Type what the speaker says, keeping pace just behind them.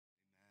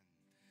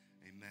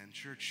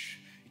Church,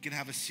 you can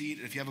have a seat.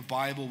 If you have a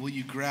Bible, will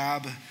you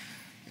grab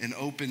and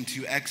open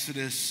to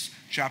Exodus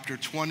chapter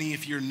 20.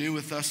 If you're new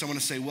with us, I want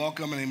to say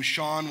welcome. My name is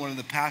Sean, one of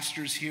the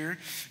pastors here.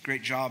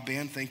 Great job,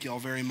 band. Thank you all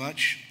very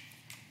much.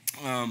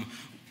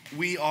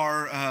 We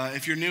are,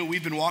 if you're new,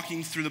 we've been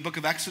walking through the book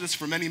of Exodus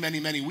for many, many,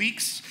 many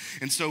weeks.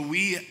 And so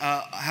we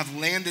have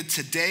landed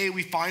today.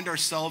 We find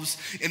ourselves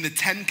in the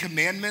 10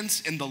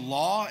 Commandments in the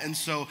law. And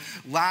so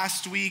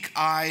last week,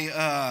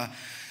 I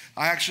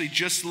actually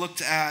just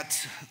looked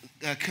at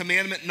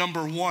commandment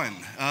number 1.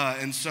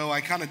 And so I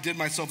kind of did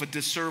myself a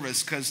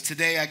disservice because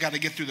today I got to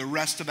get through the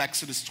rest of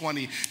Exodus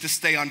 20 to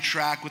stay on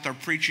track with our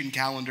preaching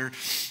calendar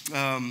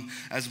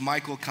as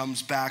Michael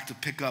comes back to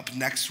pick up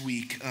next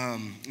week.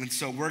 And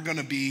so we're going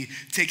to be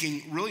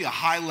taking really a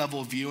high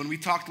level view. And we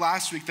talked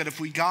last week that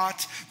if we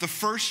got the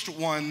first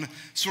one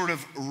sort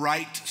of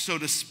right, so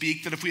to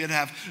speak, that if we had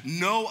have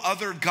no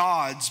other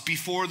gods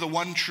before the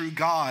one true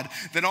God,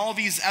 then all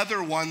these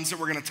other ones that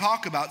we're going to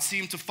talk about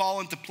seem to fall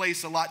into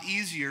place a lot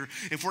easier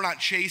if we're not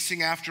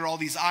chasing after all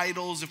these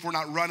idols, if we're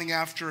not running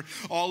after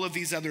all of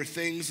these other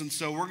things. And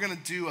so we're going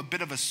to do a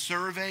bit of a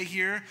survey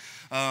here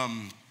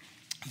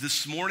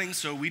this morning,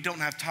 so we don't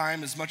have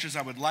time as much as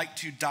I would like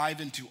to dive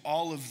into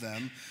all of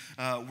them.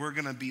 We're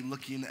going to be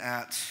looking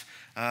at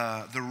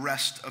the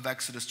rest of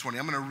Exodus 20.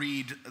 I'm going to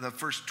read the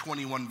first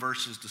 21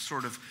 verses to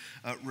sort of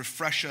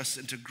refresh us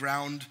and to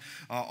ground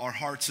our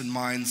hearts and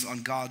minds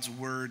on God's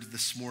word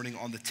this morning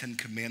on the 10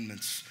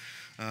 Commandments.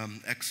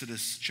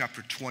 Exodus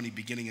chapter 20,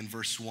 beginning in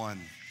verse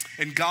 1.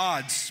 And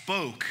God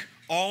spoke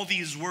all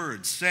these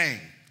words,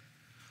 saying,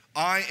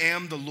 I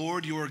am the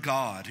Lord your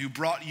God, who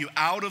brought you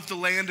out of the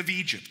land of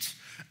Egypt,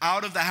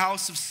 out of the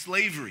house of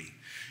slavery.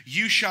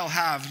 You shall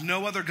have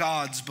no other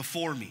gods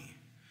before me.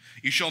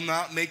 You shall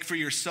not make for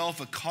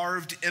yourself a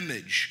carved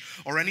image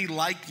or any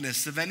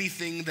likeness of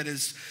anything that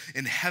is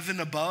in heaven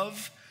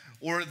above,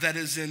 or that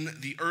is in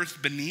the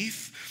earth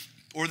beneath,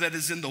 or that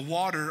is in the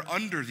water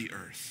under the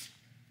earth.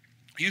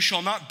 You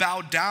shall not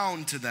bow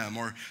down to them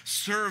or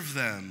serve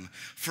them,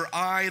 for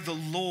I, the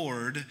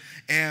Lord,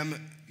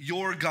 am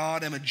your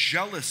God, am a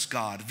jealous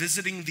God,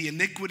 visiting the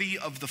iniquity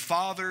of the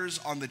fathers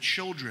on the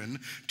children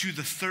to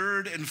the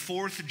third and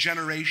fourth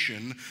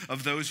generation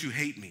of those who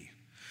hate me,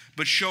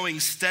 but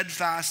showing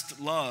steadfast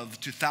love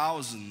to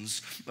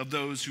thousands of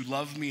those who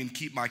love me and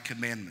keep my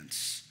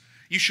commandments.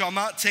 You shall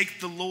not take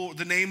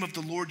the name of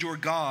the Lord your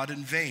God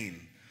in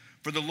vain,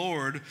 for the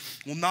Lord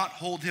will not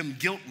hold him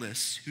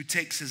guiltless who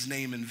takes his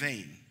name in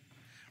vain.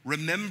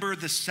 Remember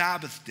the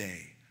Sabbath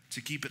day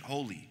to keep it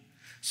holy.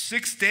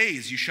 6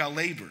 days you shall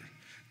labor,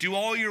 do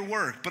all your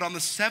work, but on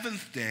the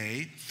seventh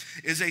day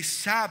is a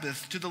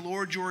Sabbath to the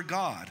Lord your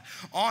God.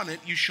 On it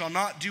you shall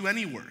not do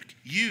any work,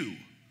 you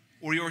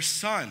or your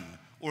son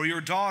or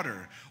your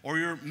daughter, or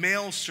your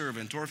male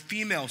servant or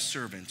female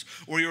servant,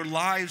 or your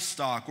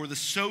livestock, or the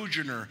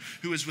sojourner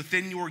who is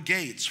within your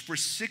gates. For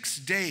 6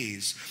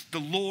 days the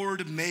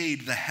Lord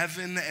made the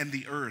heaven and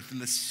the earth and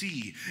the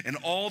sea and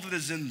all that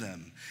is in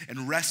them,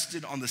 and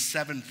rested on the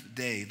seventh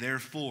day.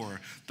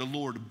 Therefore the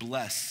Lord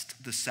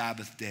blessed the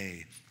Sabbath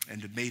day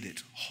and made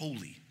it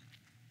holy.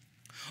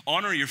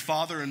 Honor your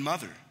father and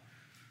mother,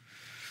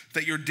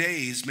 that your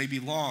days may be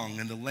long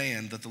in the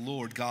land that the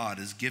Lord God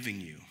is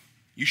giving you.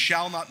 You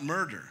shall not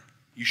murder.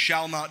 You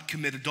shall not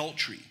commit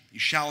adultery. You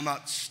shall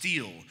not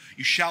steal.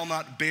 You shall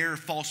not bear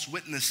false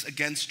witness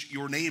against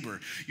your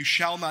neighbor. You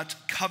shall not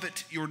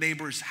covet your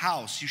neighbor's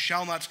house. You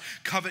shall not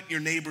covet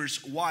your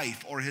neighbor's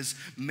wife, or his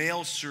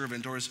male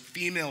servant, or his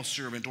female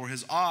servant, or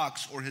his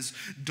ox, or his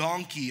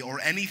donkey,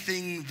 or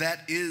anything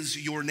that is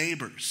your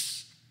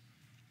neighbor's.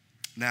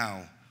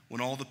 Now, when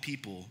all the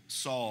people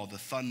saw the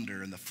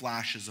thunder and the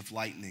flashes of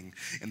lightning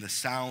and the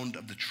sound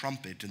of the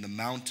trumpet and the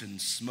mountain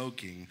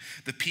smoking,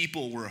 the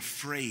people were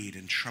afraid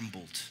and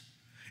trembled.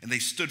 And they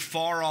stood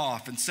far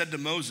off and said to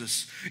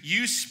Moses,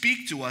 You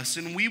speak to us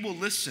and we will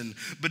listen,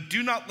 but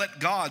do not let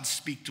God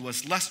speak to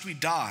us, lest we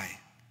die.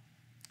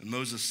 And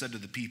Moses said to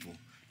the people,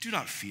 Do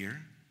not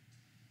fear,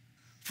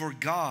 for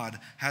God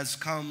has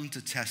come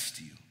to test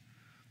you,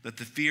 that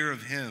the fear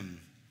of him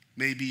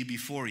may be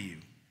before you,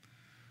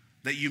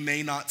 that you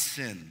may not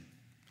sin.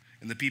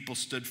 And the people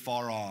stood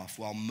far off,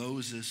 while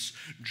Moses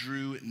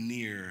drew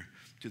near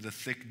to the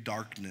thick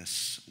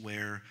darkness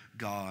where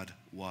God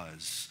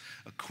was.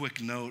 A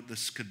quick note,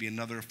 this could be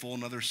another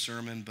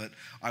sermon, but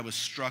I was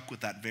struck with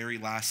that very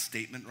last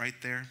statement right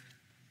there.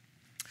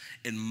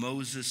 And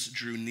Moses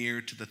drew near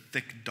to the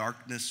thick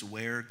darkness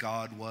where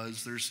God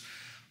was. There's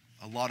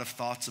a lot of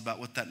thoughts about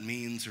what that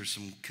means. There's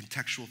some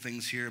contextual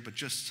things here, but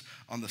just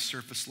on the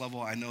surface level,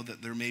 I know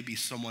that there may be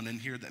someone in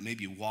here that may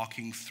be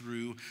walking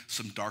through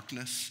some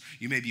darkness.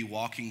 You may be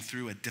walking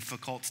through a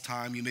difficult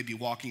time. You may be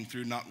walking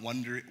through not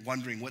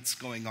wondering what's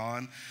going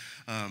on.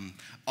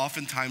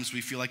 Oftentimes we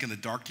feel like in the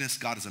darkness,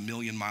 God is a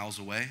million miles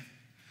away,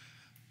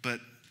 but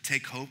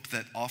take hope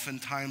that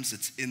oftentimes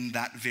it's in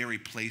that very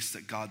place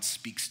that God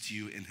speaks to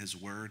you in his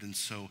word. And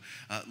so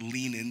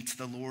lean into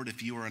the Lord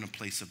if you are in a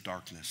place of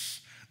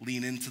darkness.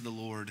 lean into the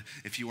Lord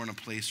if you are in a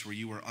place where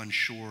you are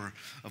unsure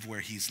of where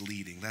he's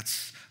leading.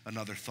 That's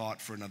another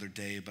thought for another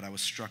day, but I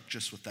was struck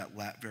just with that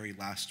very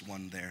last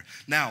one there.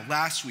 Now,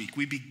 last week,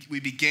 we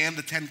began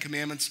the 10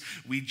 Commandments.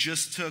 We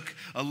just took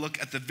a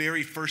look at the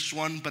very first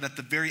one, but at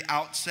the very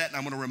outset, and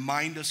I'm going to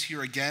remind us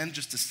here again,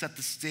 just to set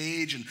the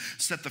stage and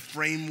set the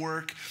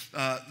framework,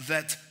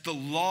 that the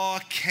law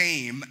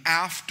came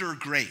after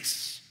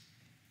grace.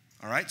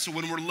 All right, so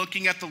when we're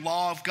looking at the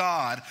law of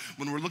God,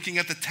 when we're looking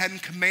at the 10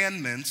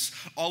 Commandments,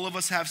 all of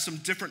us have some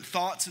different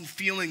thoughts and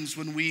feelings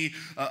when we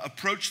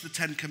approach the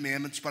 10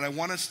 Commandments, but I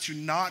want us to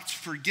not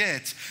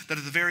forget that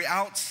at the very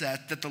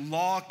outset that the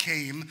law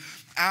came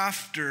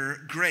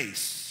after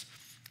grace.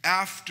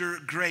 After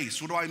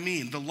grace. What do I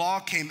mean? The law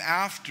came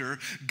after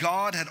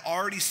God had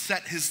already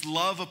set his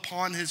love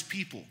upon his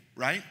people,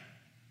 right?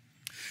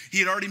 He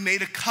had already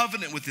made a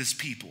covenant with his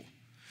people.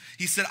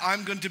 He said,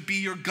 I'm going to be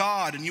your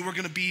God and you are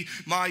going to be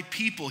my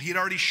people. He had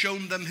already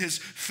shown them his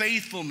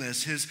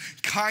faithfulness, his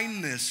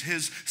kindness,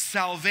 his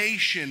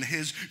salvation,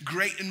 his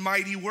great and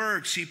mighty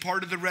works. He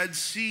parted the Red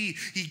Sea.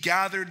 He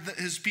gathered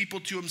his people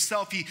to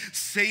himself. He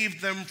saved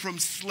them from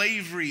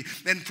slavery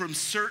and from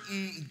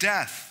certain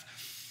death.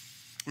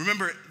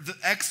 Remember, the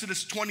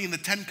Exodus 20 and the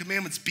 10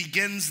 Commandments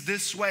begins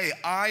this way.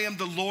 I am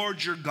the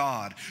Lord your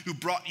God who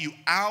brought you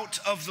out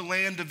of the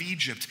land of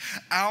Egypt,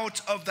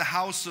 out of the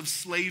house of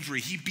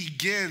slavery. He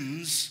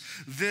begins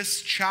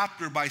this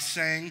chapter by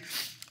saying,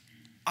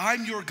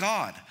 I'm your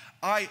God.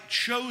 I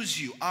chose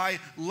you, I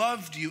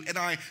loved you, and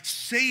I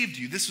saved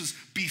you. This was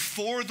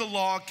before the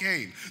law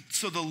came.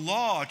 So the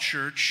law,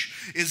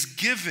 church, is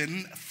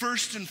given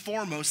first and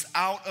foremost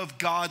out of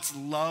God's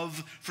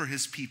love for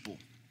his people.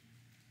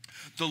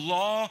 The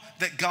law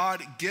that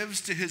God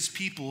gives to his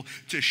people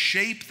to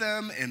shape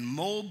them and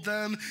mold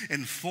them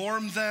and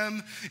form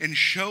them and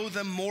show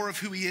them more of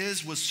who he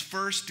is was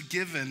first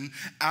given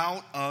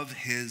out of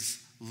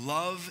his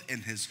love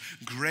and his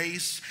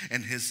grace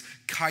and his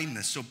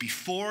kindness. So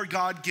before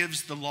God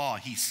gives the law,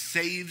 he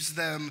saves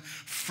them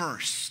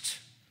first.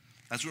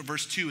 That's what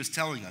verse 2 is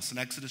telling us in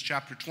Exodus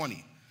chapter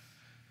 20.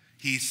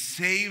 He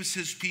saves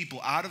his people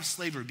out of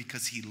slavery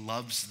because he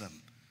loves them.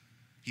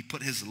 He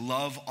put his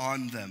love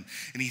on them,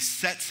 and he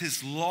sets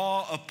his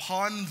law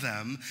upon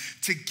them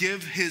to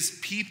give his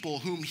people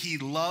whom he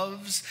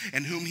loves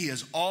and whom he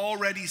has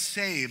already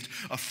saved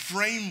a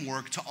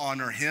framework to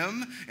honor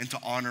him and to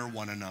honor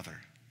one another.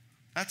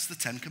 That's the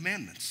 10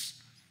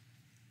 Commandments.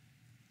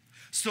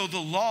 So the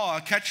law,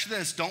 catch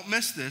this, don't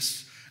miss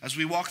this as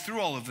we walk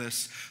through all of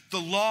this. The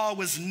law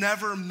was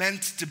never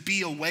meant to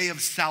be a way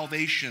of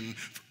salvation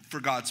for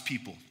God's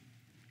people.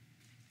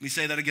 Let me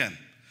say that again.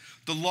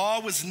 The law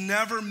was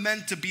never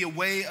meant to be a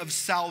way of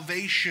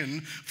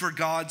salvation for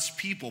God's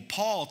people.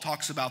 Paul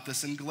talks about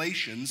this in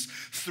Galatians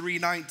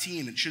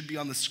 3:19. It should be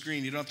on the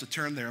screen. You don't have to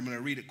turn there. I'm going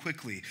to read it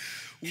quickly.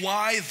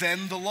 Why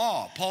then the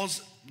law?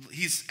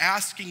 He's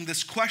asking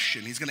this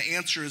question. He's going to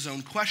answer his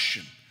own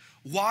question.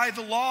 Why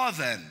the law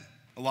then?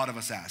 A lot of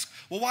us ask.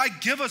 Well, why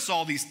give us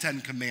all these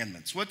 10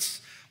 commandments?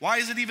 Why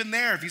is it even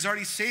there if he's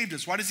already saved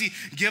us? Why does he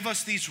give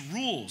us these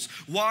rules?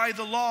 Why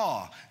the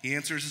law? He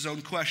answers his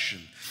own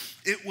question.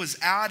 It was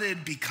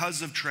added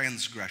because of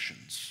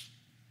transgressions,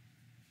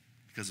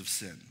 because of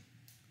sin,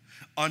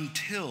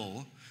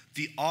 until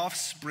the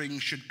offspring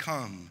should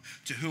come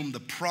to whom the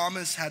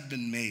promise had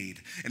been made,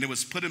 and it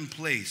was put in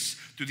place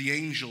through the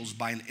angels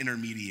by an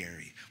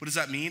intermediary. What does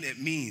that mean? It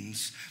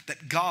means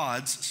that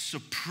God's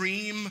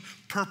supreme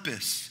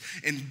purpose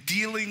in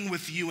dealing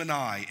with you and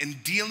I, in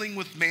dealing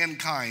with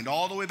mankind,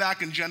 all the way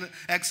back in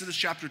Exodus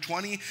chapter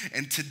 20,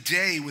 and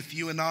today with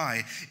you and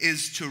I,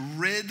 is to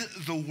rid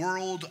the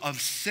world of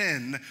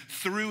sin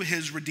through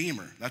his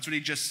Redeemer. That's what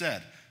he just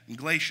said in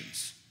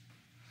Galatians.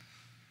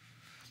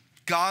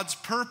 God's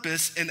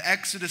purpose in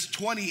Exodus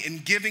 20 in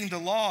giving the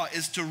law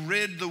is to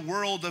rid the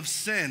world of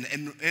sin,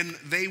 and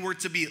they were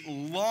to be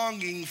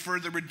longing for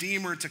the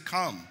Redeemer to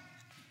come.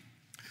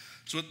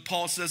 So what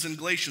Paul says in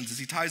Galatians is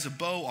he ties a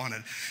bow on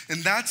it.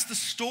 And that's the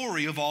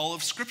story of all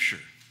of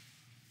Scripture.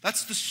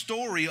 That's the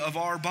story of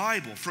our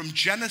Bible. From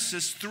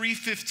Genesis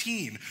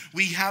 3:15,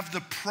 we have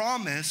the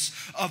promise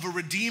of a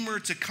Redeemer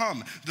to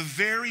come. The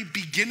very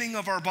beginning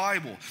of our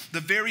Bible,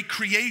 the very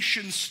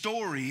creation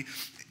story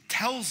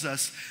tells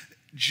us,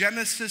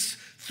 Genesis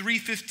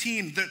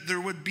 3:15, that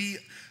there would be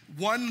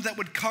one that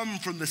would come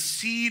from the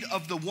seed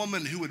of the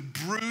woman who would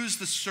bruise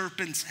the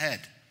serpent's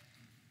head.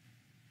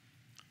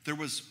 There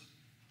was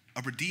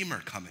a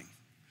Redeemer coming,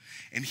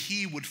 and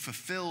he would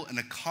fulfill and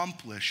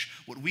accomplish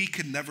what we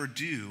could never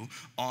do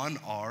on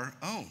our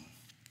own.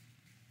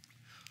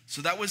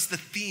 So that was the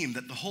theme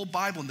that the whole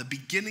Bible in the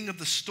beginning of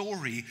the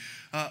story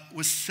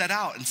was set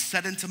out and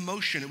set into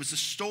motion. It was a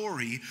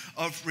story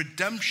of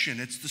redemption.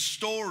 It's the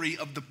story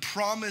of the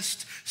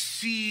promised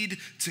seed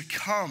to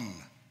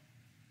come.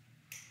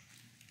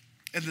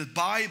 And the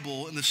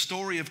Bible and the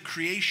story of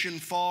creation,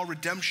 fall,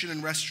 redemption,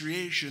 and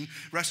restoration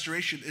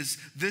is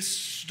this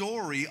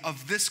story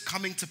of this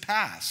coming to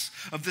pass,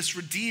 of this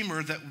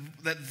Redeemer that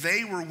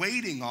they were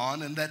waiting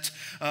on and that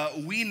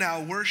we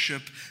now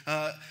worship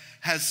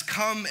has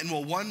come and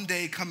will one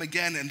day come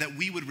again, and that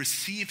we would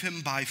receive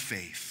him by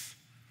faith,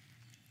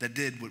 that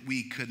did what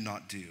we could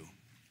not do.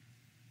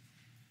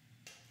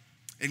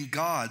 And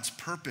God's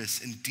purpose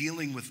in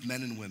dealing with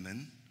men and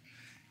women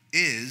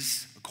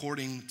is,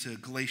 according to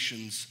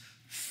Galatians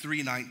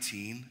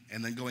 3:19,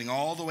 and then going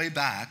all the way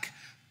back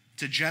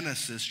to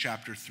Genesis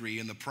chapter 3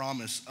 and the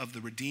promise of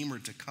the Redeemer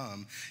to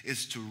come,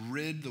 is to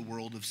rid the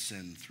world of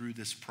sin through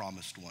this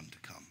promised one to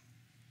come.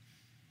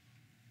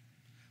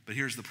 But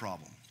here's the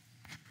problem.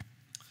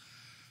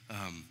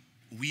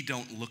 We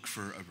don't look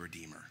for a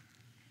Redeemer.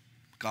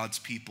 God's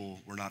people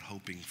were not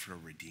hoping for a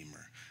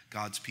Redeemer.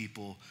 God's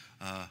people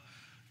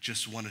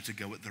just wanted to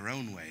go it their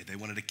own way. They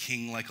wanted a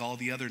king like all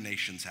the other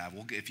nations have.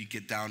 Well, if you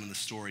get down in the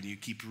story and you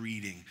keep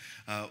reading,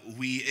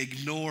 we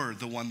ignore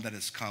the one that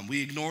has come.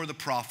 We ignore the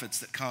prophets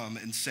that come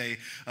and say,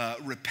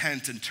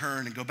 repent and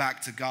turn and go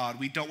back to God.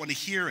 We don't want to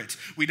hear it.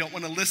 We don't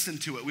want to listen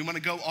to it. We want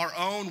to go our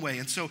own way.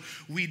 And so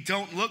we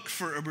don't look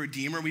for a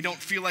Redeemer. We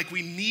don't feel like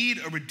we need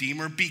a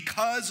Redeemer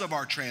because of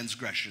our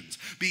transgressions,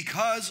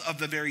 because of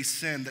the very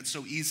sin that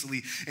so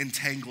easily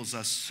entangles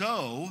us.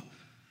 So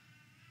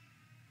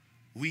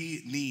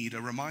we need a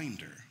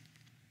reminder.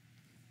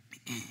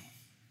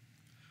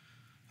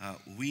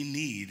 We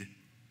need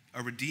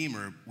a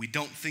Redeemer. We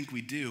don't think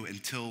we do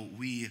until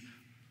we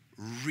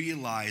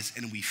realize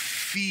and we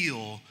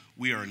feel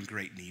we are in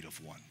great need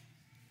of one.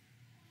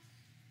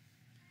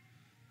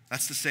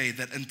 That's to say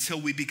that until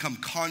we become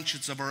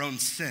conscious of our own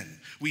sin,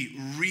 we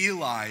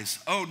realize,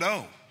 oh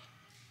no,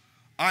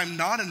 I'm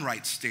not in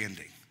right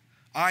standing.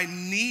 I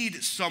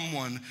need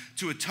someone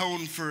to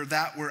atone for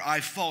that where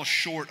I fall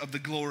short of the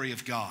glory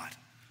of God.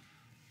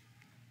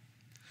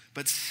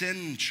 But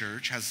sin,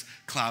 church, has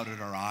clouded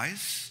our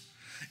eyes.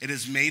 It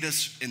has made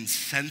us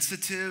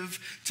insensitive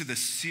to the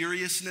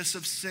seriousness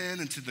of sin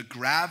and to the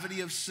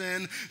gravity of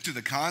sin, to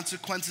the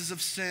consequences of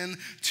sin,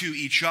 to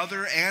each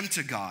other and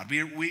to God.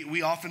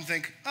 We often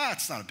think,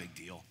 it's not a big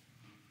deal.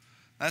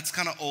 That's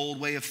kind of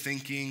old way of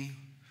thinking.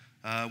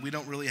 We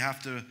don't really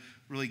have to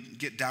really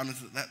get down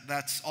into that.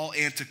 That's all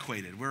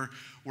antiquated.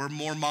 We're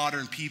more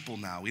modern people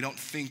now. We don't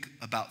think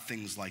about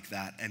things like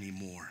that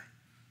anymore.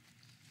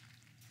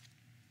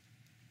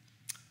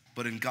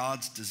 But in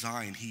God's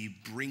design, he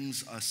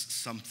brings us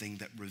something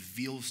that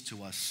reveals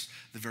to us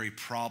the very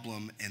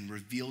problem and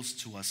reveals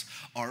to us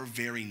our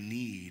very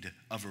need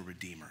of a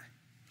Redeemer.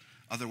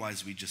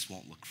 Otherwise, we just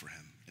won't look for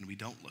him, and we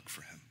don't look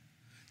for him.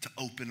 To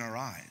open our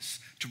eyes,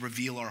 to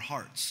reveal our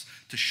hearts,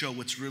 to show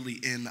what's really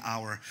in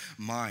our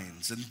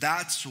minds. And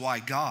that's why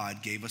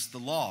God gave us the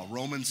law.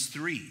 Romans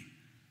 3.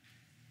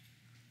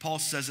 Paul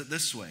says it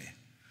this way: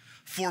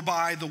 for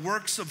by the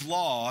works of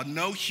law,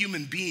 no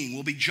human being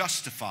will be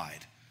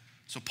justified.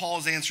 So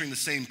Paul's answering the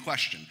same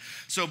question.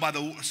 So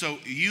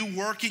you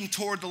working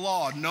toward the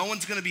law, no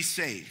one's going to be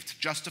saved.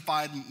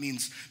 Justified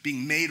means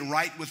being made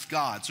right with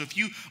God. So if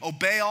you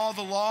obey all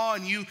the law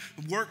and you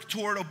work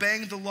toward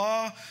obeying the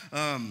law,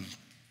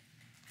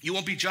 you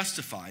won't be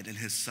justified in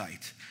his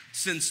sight.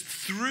 Since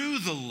through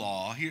the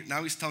law, here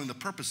now he's telling the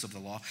purpose of the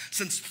law,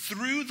 since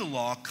through the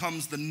law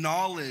comes the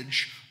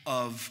knowledge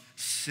of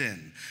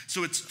sin.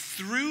 So it's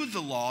through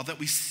the law that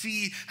we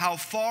see how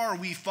far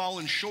we've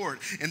fallen short,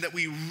 and that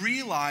we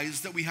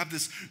realize that we have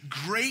this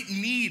great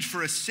need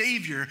for a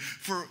Savior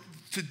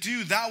to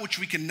do that which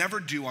we can never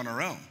do on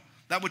our own,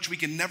 that which we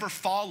can never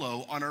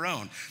follow on our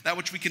own, that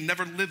which we can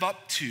never live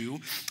up to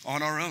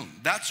on our own.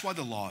 That's why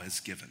the law is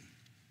given.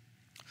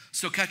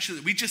 So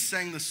we just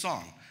sang this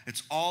song.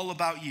 It's all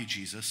about you,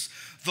 Jesus.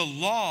 The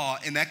law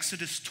in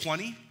Exodus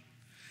 20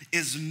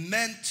 is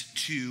meant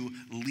to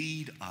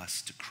lead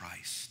us to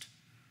Christ.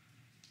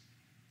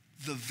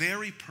 The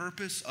very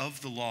purpose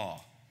of the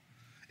law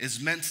is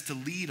meant to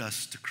lead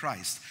us to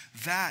Christ.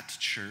 That,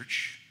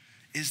 church,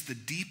 is the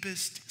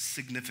deepest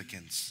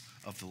significance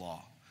of the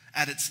law.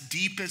 At its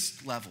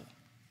deepest level,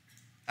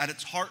 at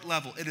its heart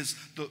level, it is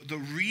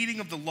the reading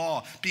of the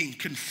law, being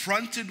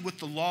confronted with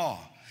the law,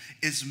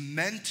 is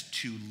meant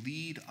to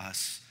lead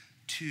us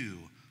to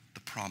the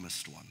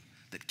promised one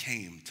that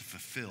came to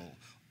fulfill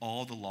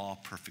all the law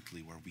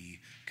perfectly where we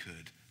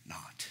could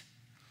not.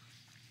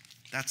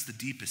 That's the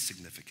deepest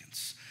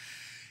significance.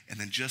 And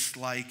then just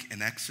like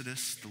in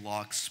Exodus, the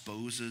law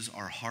exposes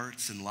our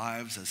hearts and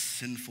lives as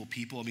sinful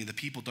people. I mean, the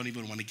people don't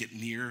even want to get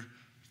near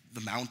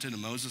the mountain,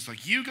 and Moses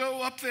like, you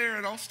go up there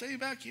and I'll stay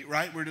back here,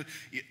 right?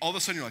 All of a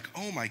sudden you're like,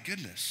 oh my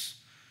goodness.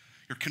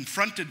 You're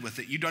confronted with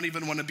it. You don't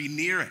even want to be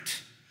near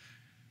it.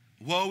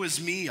 Woe is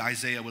me,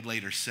 Isaiah would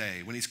later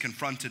say, when he's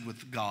confronted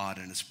with God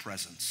and his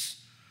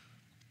presence.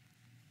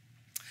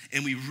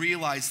 And we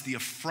realize the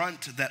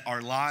affront that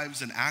our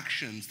lives and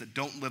actions that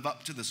don't live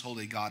up to this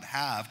holy God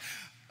have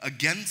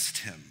against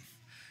him.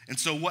 And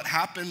so what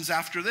happens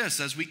after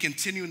this? As we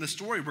continue in the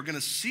story, we're going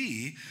to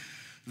see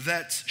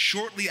that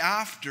shortly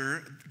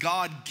after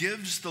God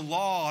gives the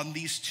law on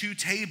these two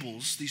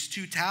tables, these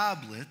two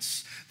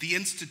tablets, the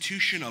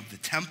institution of the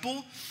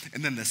temple,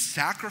 and then the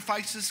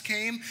sacrifices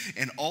came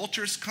and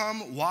altars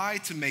come. Why?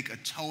 To make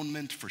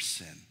atonement for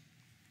sin.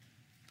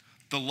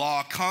 The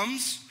law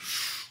comes,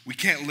 we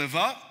can't live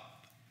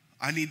up,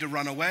 I need to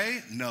run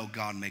away. No,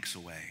 God makes a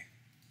way.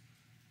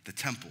 The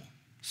temple,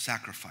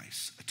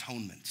 sacrifice,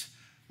 atonement,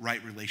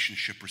 right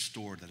relationship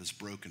restored that is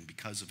broken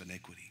because of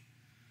iniquity.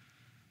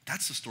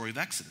 That's the story of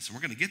Exodus, and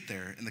we're going to get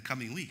there in the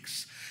coming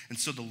weeks. And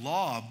so the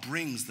law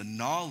brings the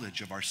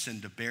knowledge of our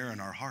sin to bear in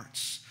our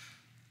hearts,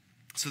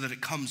 so that it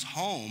comes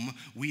home,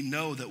 we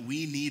know that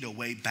we need a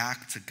way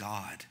back to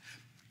God.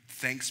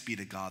 Thanks be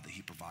to God that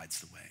he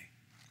provides the way.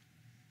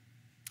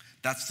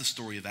 That's the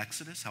story of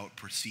Exodus, how it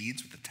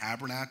proceeds with the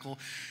tabernacle.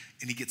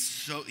 And he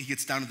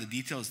gets down to the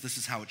details. This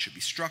is how it should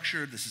be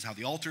structured. This is how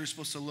the altar is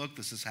supposed to look.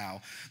 This is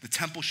how the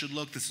temple should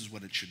look. This is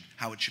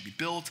how it should be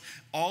built.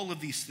 All of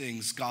these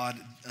things God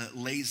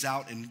lays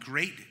out in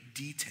great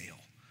detail.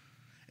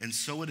 And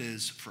so it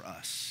is for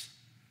us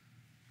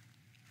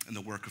in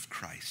the work of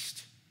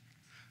Christ,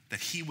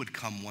 that he would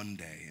come one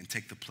day and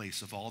take the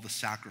place of all the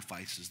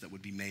sacrifices that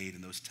would be made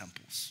in those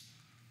temples,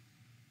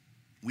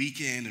 week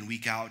in and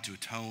week out, to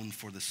atone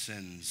for the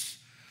sins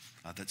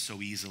that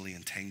so easily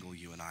entangle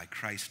you and I.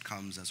 Christ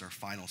comes as our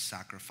final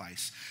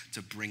sacrifice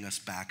to bring us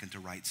back into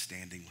right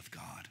standing with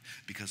God,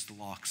 because the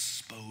law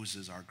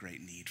exposes our great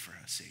need for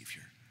a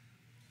Savior.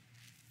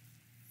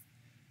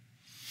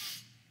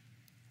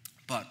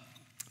 But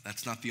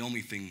that's not the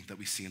only thing that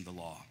we see in the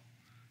law,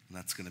 and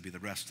that's going to be the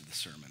rest of the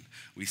sermon.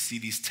 We see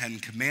these 10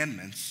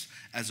 commandments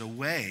as a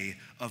way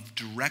of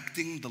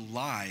directing the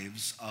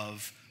lives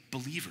of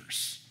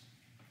believers.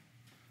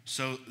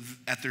 So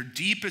at their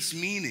deepest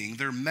meaning,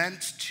 they're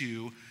meant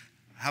to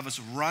have us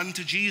run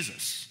to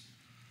Jesus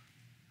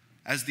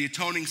as the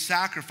atoning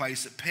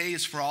sacrifice that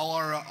pays for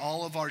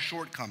all of our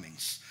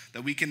shortcomings,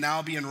 that we can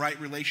now be in right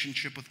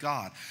relationship with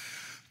God.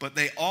 But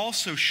they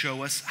also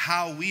show us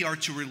how we are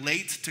to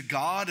relate to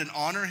God and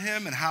honor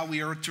him, and how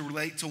we are to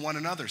relate to one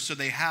another. So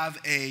they have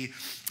a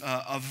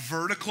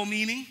vertical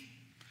meaning,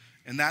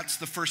 and that's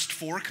the first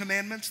 4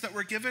 commandments that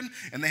were given,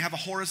 and they have a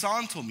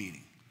horizontal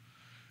meaning.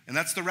 And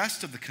that's the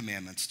rest of the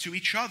commandments to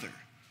each other,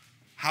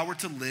 how we're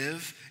to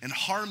live in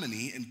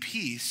harmony and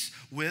peace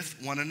with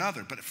one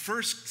another. But it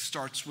first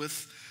starts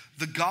with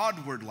the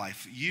Godward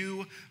life,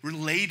 you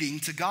relating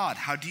to God.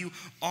 How do you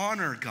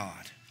honor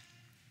God?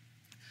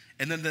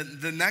 And then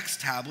the next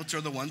tablets are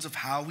the ones of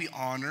how we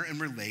honor and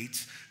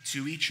relate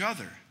to each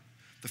other.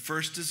 The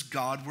first is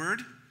Godward,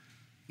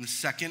 and the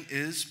second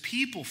is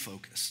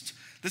people-focused.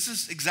 This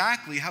is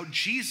exactly how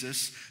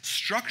Jesus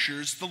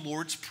structures the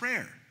Lord's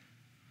Prayer.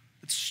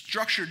 It's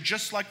structured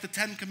just like the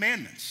 10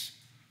 Commandments.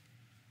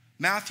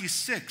 Matthew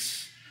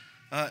 6,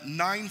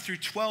 9 through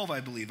 12, I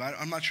believe.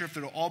 I'm not sure if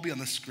it'll all be on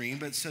the screen,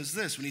 but it says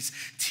this. When he's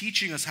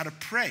teaching us how to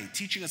pray,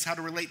 teaching us how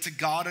to relate to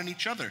God and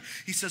each other,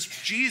 he says,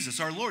 Jesus,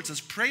 our Lord, says,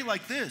 pray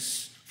like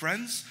this,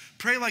 friends.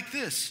 Pray like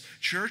this,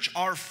 church.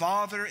 Our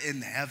Father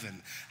in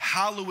heaven,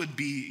 hallowed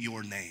be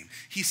your name.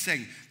 He's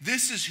saying,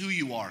 this is who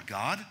you are,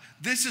 God.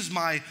 This is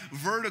my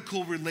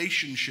vertical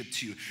relationship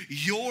to you.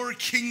 Your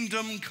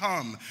kingdom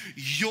come.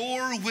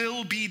 Your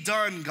will be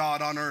done,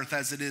 God, on earth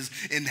as it is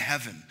in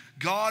heaven.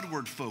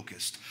 Godward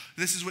focused.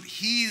 This is what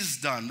he's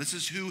done. This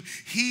is who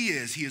he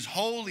is. He is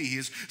holy. He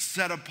is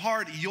set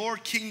apart. Your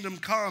kingdom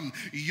come.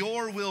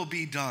 Your will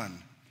be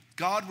done.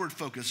 Godward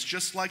focused,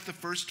 just like the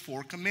first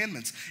 4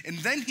 commandments. And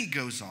then he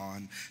goes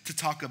on to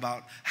talk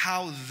about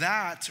how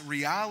that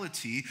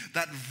reality,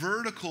 that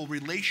vertical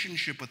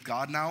relationship with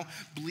God, now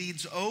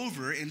bleeds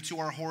over into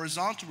our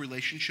horizontal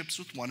relationships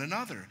with one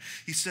another.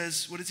 He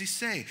says, what does he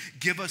say?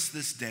 Give us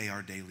this day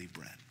our daily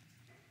bread.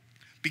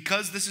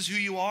 Because this is who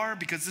you are,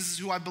 because this is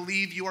who I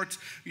believe you are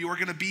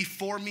going to be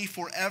for me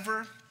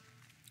forever,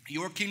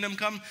 your kingdom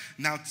come.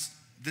 Now,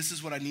 this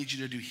is what I need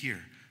you to do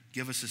here.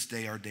 Give us this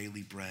day our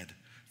daily bread.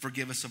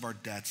 Forgive us of our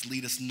debts.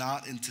 Lead us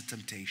not into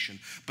temptation,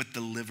 but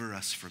deliver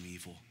us from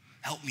evil.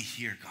 Help me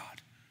here,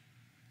 God.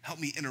 Help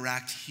me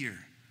interact here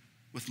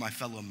with my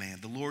fellow man.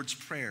 The Lord's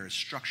Prayer is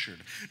structured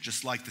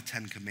just like the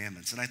 10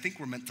 Commandments, and I think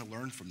we're meant to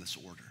learn from this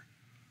order.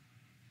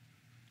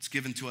 It's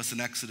given to us in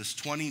Exodus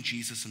 20.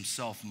 Jesus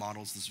himself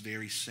models this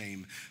very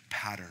same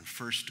pattern.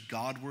 First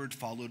Godward,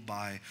 followed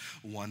by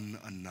one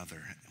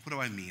another. What do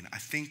I mean? I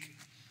think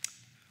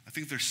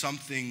there's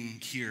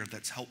something here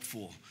that's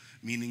helpful,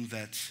 meaning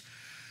that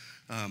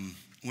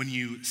when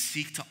you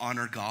seek to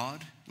honor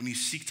God, when you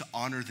seek to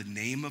honor the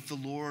name of the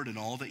Lord and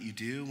all that you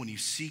do, when you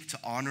seek to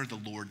honor the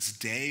Lord's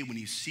day, when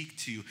you seek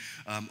to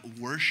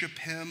worship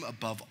him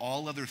above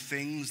all other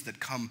things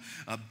that come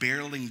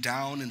barreling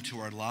down into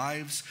our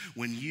lives,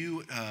 when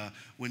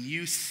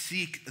you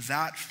seek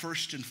that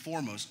first and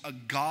foremost, a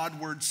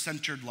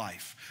Godward-centered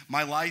life.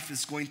 My life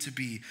is going to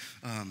be,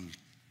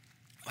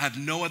 have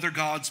no other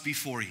gods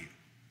before you.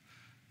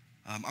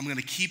 I'm going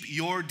to keep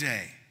your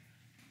day.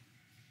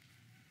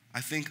 I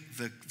think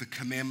the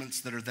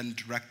commandments that are then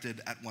directed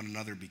at one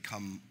another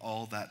become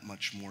all that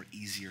much more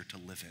easier to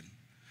live in,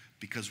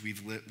 because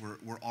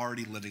we're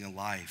already living a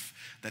life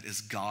that is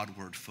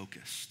Godward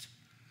focused.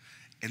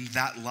 And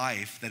that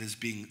life that is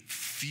being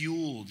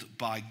fueled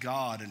by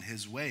God and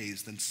his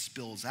ways then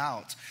spills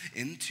out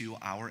into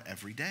our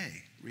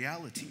everyday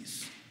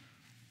realities.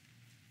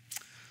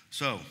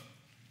 So,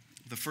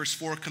 the first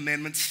 4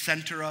 commandments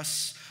center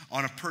us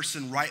on a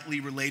person rightly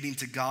relating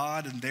to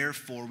God, and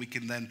therefore we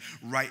can then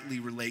rightly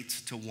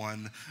relate to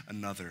one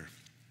another.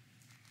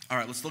 All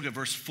right, let's look at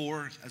verse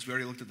 4, as we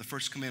already looked at the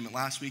first commandment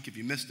last week. If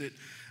you missed it,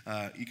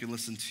 you can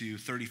listen to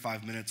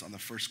 35 minutes on the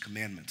first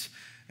commandment.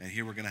 And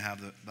here we're going to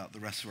have about the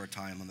rest of our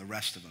time on the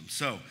rest of them.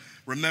 So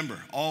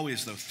remember,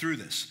 always though, through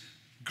this,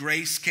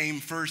 grace came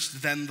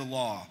first, then the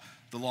law.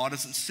 The law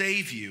doesn't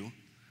save you.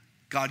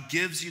 God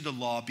gives you the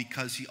law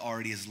because he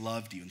already has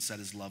loved you and set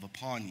his love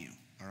upon you,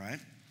 all right?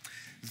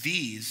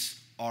 These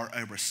are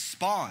a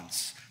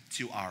response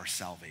to our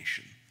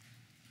salvation.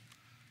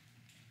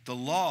 The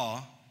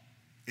law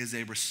is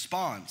a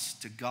response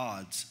to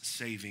God's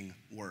saving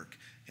work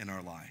in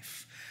our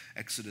life.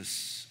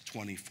 Exodus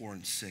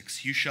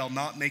 24:6. You shall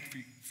not make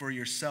for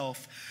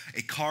yourself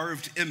a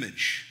carved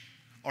image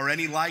or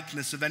any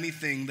likeness of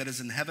anything that is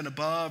in heaven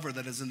above, or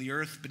that is in the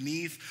earth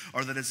beneath,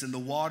 or that is in the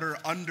water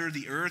under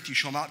the earth. You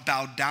shall not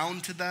bow down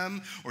to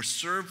them or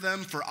serve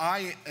them, for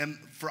I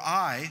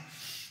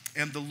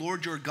am the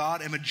Lord your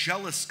God, am a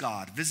jealous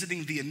God,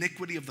 visiting the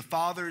iniquity of the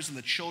fathers and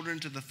the children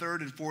to the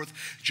 3rd and 4th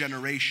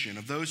generation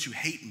of those who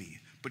hate me,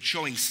 but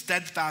showing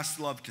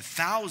steadfast love to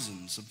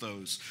thousands of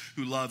those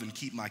who love and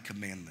keep my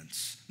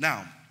commandments.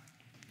 Now,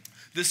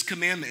 this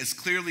commandment is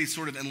clearly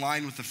sort of in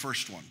line with the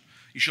first one.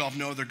 You shall have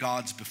no other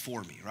gods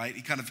before me, right?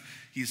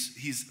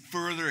 He's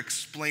further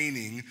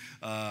explaining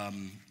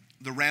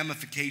the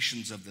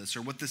ramifications of this,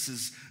 or what this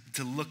is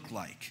to look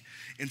like.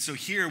 And so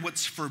here,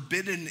 what's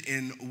forbidden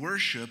in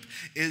worship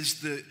is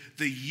the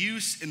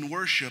use in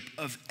worship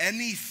of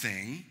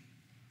anything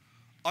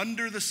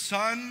under the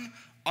sun,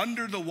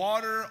 under the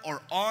water,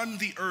 or on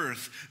the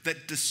earth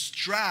that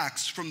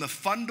distracts from the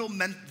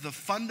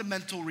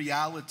fundamental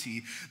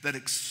reality that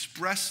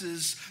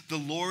expresses the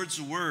Lord's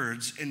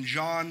words in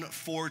John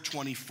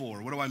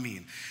 4:24. What do I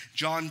mean?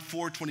 John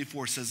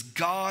 4:24 says,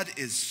 God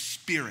is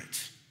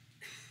spirit,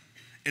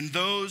 and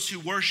those who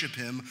worship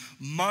him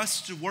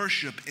must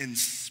worship in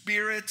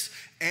spirit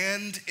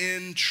and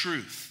in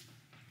truth.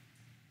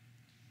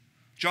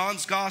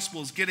 John's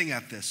gospel is getting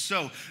at this.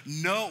 So,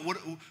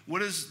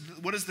 what is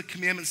the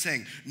commandment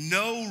saying?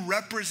 No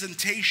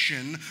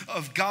representation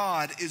of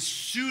God is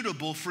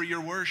suitable for your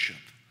worship,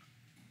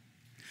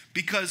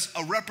 because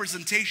a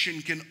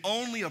representation can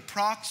only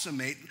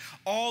approximate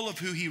all of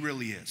who he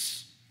really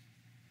is.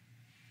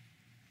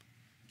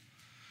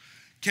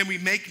 Can we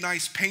make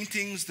nice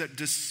paintings that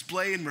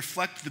display and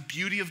reflect the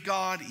beauty of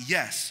God?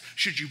 Yes.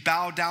 Should you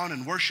bow down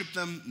and worship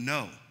them?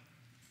 No.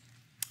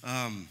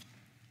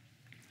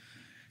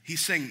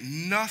 He's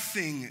saying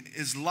nothing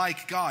is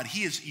like God.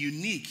 He is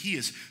unique. He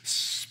is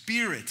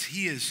spirit.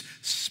 He is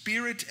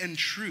spirit and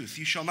truth.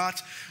 You shall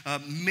not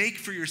make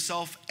for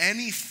yourself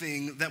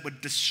anything that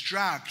would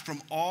distract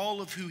from all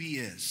of who he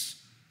is.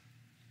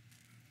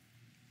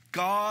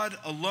 God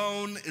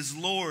alone is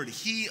Lord.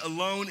 He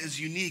alone is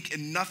unique,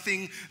 and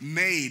nothing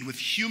made with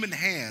human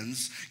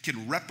hands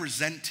can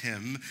represent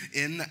him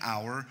in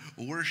our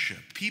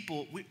worship.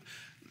 People,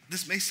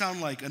 this may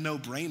sound like a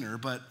no-brainer,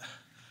 but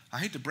I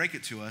hate to break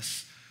it to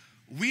us.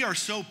 We are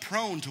so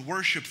prone to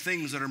worship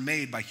things that are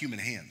made by human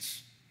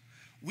hands.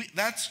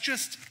 That's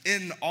just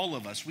in all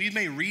of us. We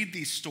may read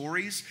these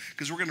stories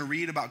because we're going to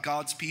read about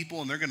God's people,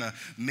 and they're going to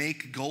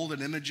make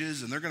golden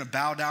images, and they're going to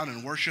bow down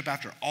and worship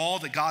after all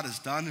that God has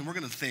done, and we're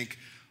going to think,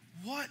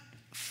 what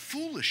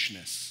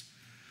foolishness.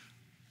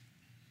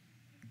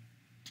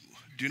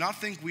 Do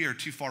not think we are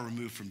too far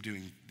removed from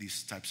doing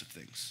these types of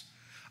things.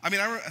 I mean,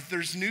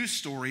 there's news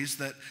stories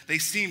that they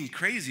seem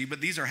crazy,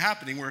 but these are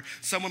happening, where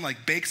someone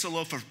like bakes a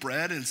loaf of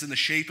bread and it's in the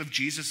shape of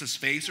Jesus'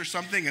 face or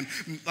something, and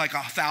like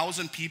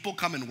 1,000 people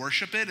come and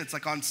worship it. It's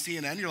like on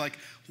CNN. You're like,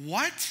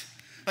 what?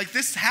 Like,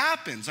 this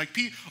happens.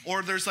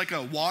 Or there's like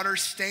a water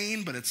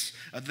stain, but it's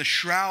the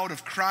shroud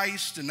of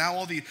Christ, and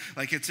now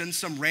it's in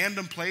some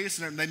random place,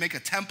 and they make a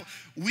temple.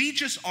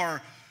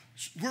 We're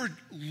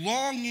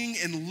longing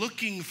and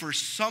looking for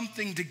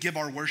something to give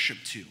our worship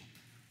to.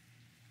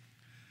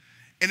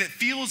 And it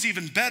feels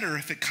even better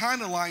if it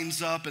kind of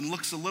lines up and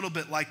looks a little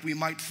bit like we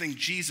might think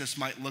Jesus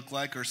might look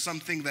like, or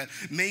something that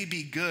may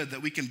be good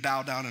that we can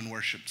bow down and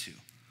worship to.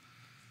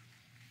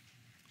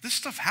 This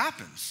stuff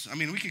happens. I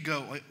mean, we could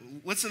go,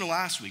 listen to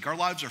last week. Our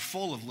lives are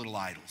full of little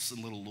idols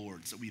and little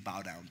lords that we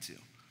bow down to.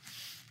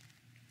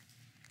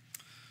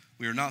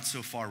 We are not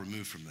so far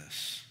removed from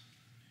this.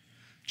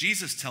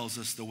 Jesus tells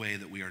us the way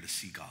that we are to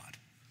see God.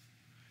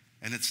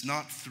 And it's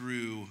not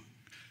through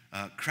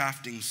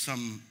crafting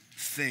some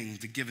thing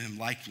to give him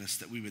likeness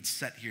that we would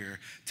set here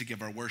to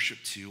give our worship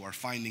to, or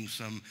finding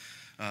some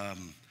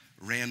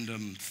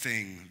random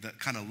thing that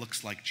kind of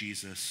looks like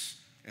Jesus,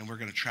 and we're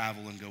going to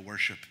travel and go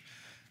worship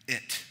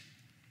it.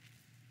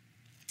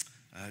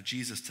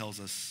 Jesus tells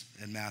us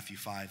in Matthew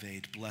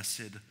 5:8,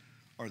 blessed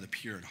are the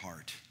pure in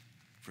heart,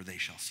 for they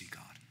shall see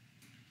God.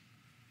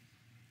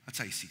 That's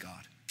how you see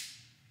God.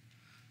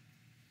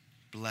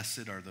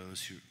 Blessed are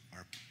those who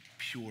are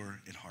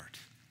pure in heart,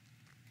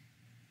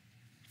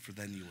 for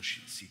then you will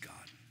see God.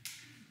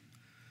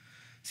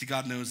 See,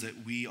 God knows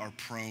that we are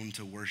prone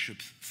to worship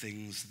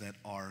things that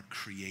are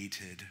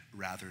created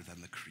rather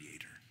than the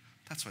Creator.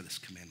 That's why this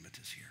commandment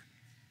is here.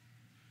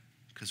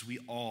 Because we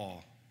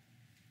all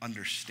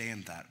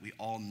understand that. We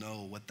all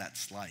know what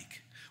that's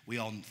like. We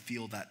all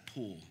feel that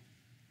pull.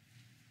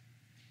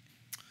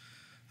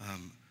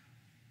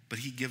 But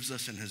he gives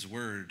us in his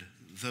word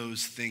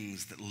those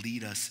things that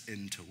lead us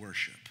into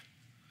worship.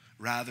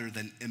 Rather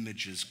than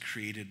images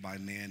created by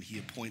man, he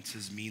appoints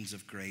his means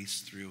of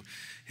grace through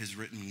his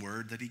written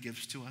word that he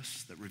gives to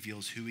us that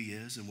reveals who he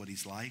is and what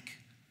he's like.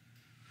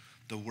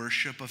 The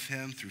worship of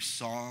him through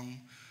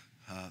song,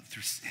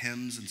 through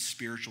hymns and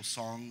spiritual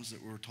songs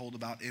that we're told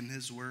about in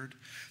his word,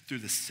 through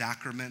the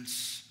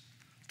sacraments,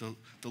 the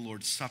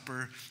Lord's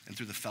Supper, and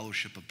through the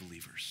fellowship of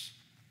believers.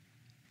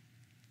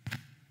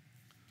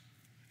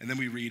 And then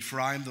we read,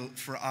 For I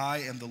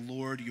am the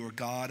Lord your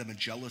God, am a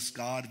jealous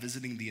God,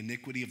 visiting the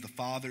iniquity of the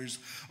fathers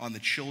on the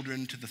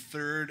children to the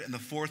third and the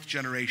fourth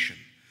generation,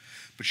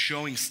 but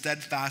showing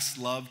steadfast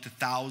love to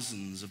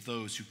thousands of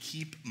those who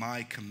keep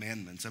my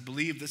commandments. I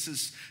believe this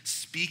is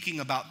speaking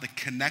about the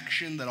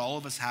connection that all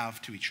of us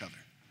have to each other.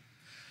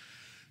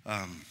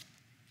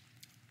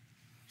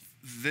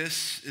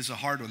 This is a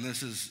hard one.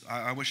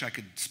 I wish I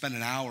could spend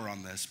an hour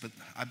on this, but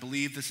I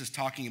believe this is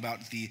talking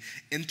about the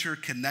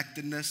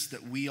interconnectedness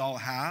that we all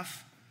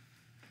have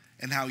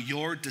and how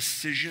your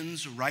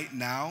decisions right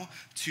now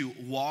to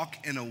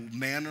walk in a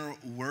manner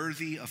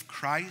worthy of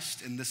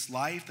Christ in this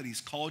life that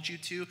he's called you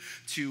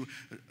to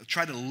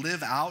try to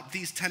live out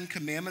these 10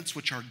 commandments,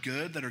 which are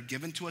good, that are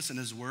given to us in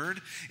his word.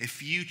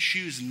 If you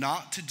choose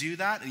not to do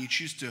that and you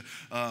choose to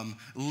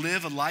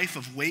live a life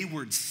of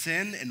wayward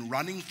sin and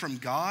running from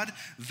God,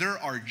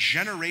 there are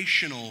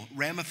generational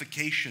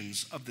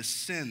ramifications of the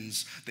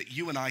sins that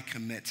you and I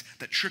commit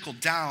that trickle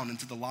down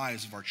into the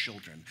lives of our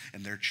children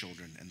and their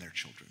children and their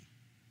children.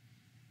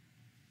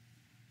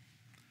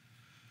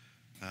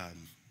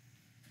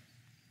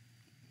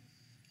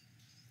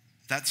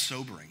 That's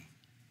sobering.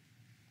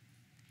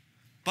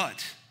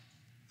 But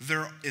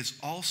there is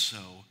also,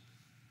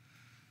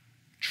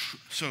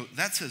 so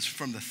that says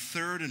from the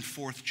third and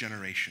fourth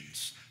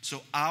generations.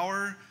 So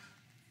our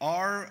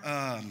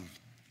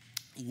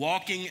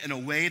walking in a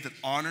way that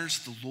honors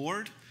the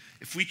Lord,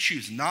 if we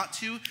choose not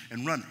to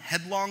and run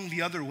headlong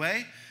the other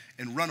way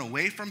and run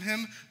away from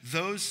him,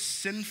 those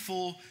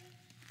sinful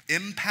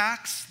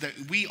impacts that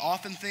we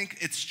often think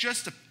it's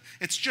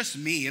just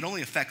me, it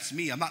only affects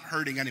me, I'm not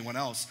hurting anyone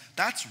else.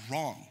 That's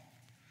wrong.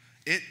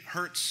 It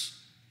hurts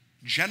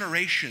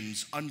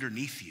generations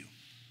underneath you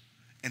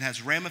and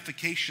has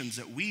ramifications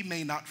that we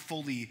may not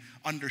fully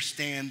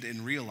understand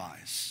and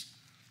realize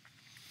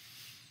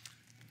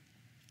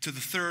to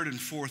the third and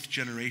fourth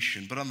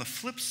generation. But on the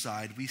flip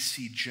side, we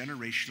see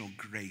generational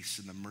grace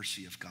and the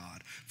mercy of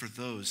God for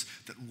those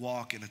that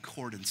walk in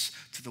accordance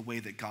to the way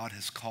that God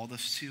has called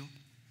us to,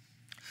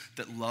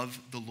 that love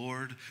the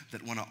Lord,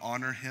 that want to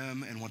honor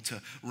him and want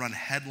to run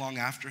headlong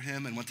after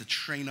him and want to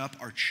train up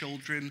our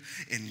children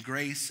in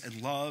grace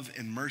and love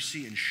and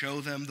mercy and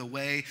show them the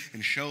way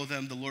and show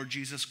them the Lord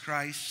Jesus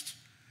Christ.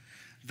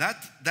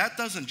 That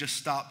doesn't just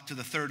stop to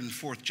the third and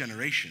fourth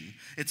generation.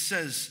 It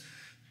says,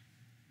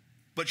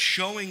 but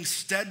showing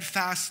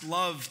steadfast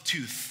love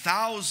to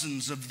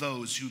thousands of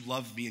those who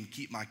love me and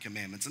keep my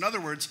commandments. In other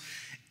words,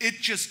 it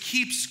just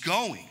keeps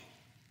going.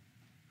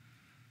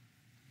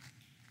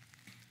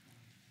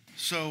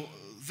 So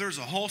there's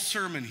a whole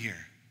sermon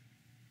here.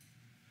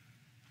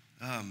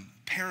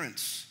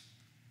 Parents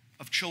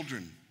of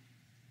children,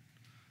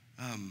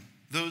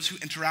 those who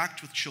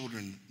interact with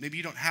children. Maybe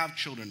you don't have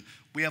children.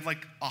 We have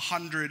like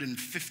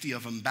 150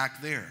 of them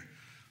back there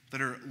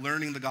that are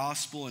learning the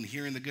gospel and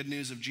hearing the good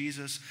news of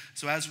Jesus.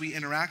 So as we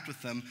interact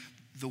with them,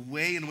 the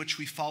way in which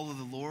we follow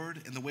the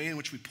Lord and the way in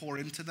which we pour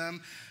into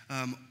them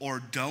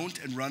or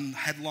don't and run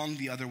headlong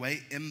the other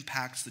way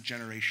impacts the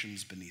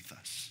generations beneath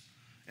us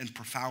in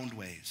profound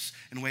ways,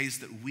 in ways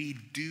that we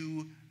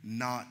do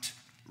not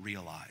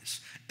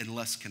realize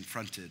unless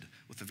confronted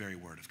with the very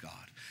word of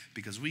God.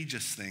 Because we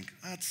just think,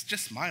 it's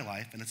just my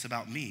life and it's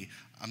about me.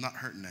 I'm not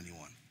hurting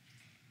anyone.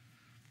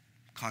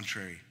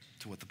 Contrary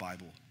to what the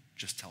Bible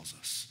just tells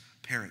us.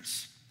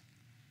 Parents,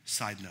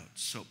 side note,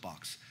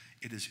 soapbox,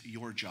 it is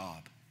your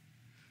job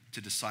to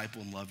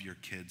disciple and love your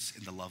kids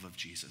in the love of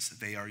Jesus.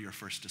 They are your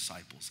first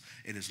disciples.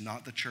 It is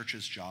not the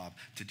church's job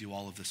to do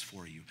all of this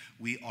for you.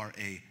 We are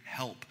a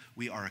help.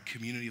 We are a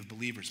community of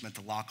believers meant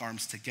to lock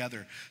arms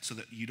together so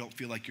that you don't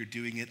feel like you're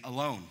doing it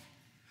alone.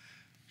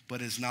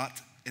 But it's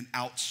not an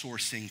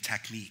outsourcing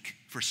technique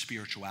for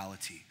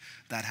spirituality.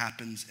 That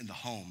happens in the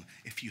home.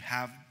 If you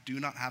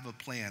do not have a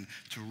plan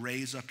to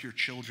raise up your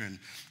children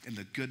in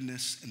the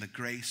goodness and the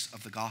grace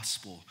of the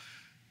gospel,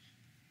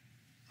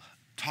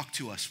 talk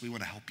to us. We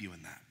want to help you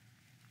in that.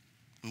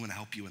 We want to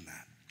help you in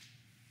that.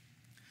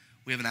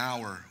 We have an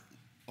hour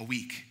a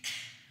week.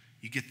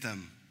 You get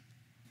them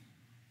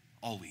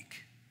all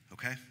week,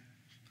 okay?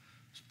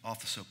 Off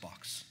the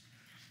soapbox.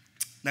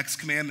 Next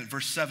commandment,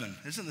 verse 7.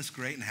 Isn't this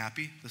great and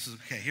happy? This is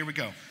okay. Here we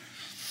go.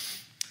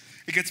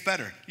 It gets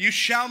better. You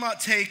shall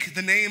not take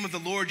the name of the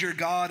Lord your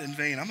God in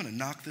vain. I'm going to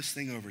knock this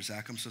thing over,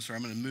 Zach. I'm so sorry.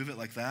 I'm going to move it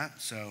like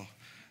that, so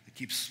it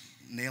keeps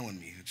nailing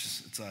me.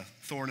 It's a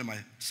thorn in my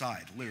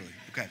side, literally.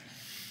 Okay.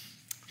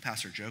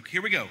 Pastor joke.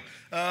 Here we go.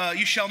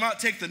 You shall not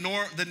take the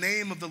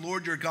name of the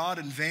Lord your God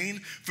in vain,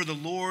 for the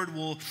Lord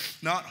will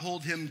not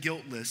hold him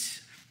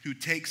guiltless who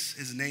takes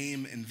his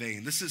name in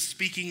vain. This is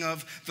speaking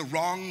of the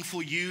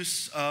wrongful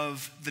use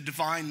of the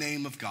divine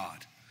name of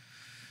God.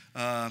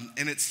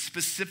 And it's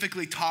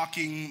specifically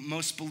talking,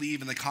 most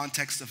believe, in the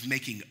context of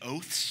making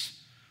oaths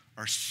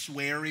or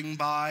swearing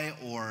by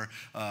or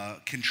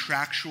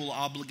contractual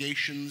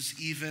obligations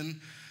even.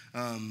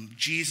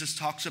 Jesus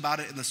talks about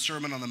it in the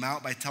Sermon on the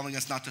Mount by telling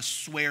us not to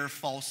swear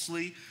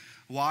falsely.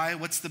 Why?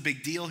 What's the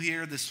big deal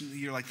here?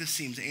 You're like, this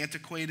seems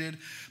antiquated.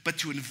 But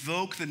to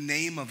invoke the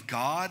name of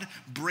God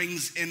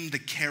brings in the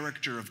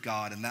character of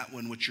God and that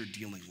one which you're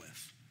dealing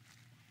with.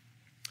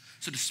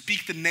 So to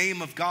speak the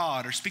name of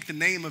God or speak the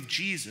name of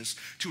Jesus,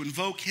 to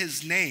invoke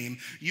his name,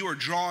 you are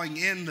drawing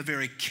in the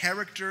very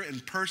character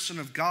and person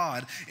of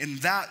God in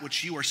that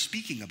which you are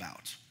speaking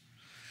about.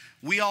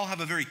 We all have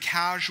a very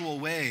casual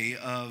way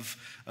of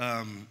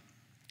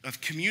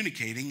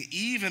communicating,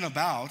 even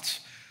about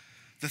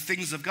the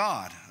things of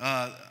God.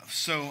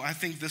 So I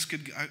think this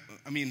could,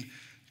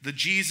 the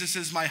Jesus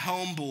is my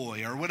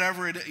homeboy or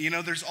whatever it,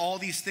 there's all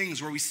these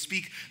things where we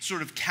speak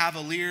sort of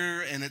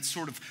cavalier and it's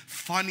sort of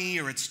funny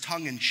or it's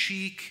tongue in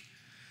cheek.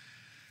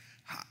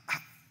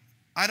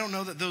 I don't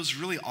know that those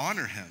really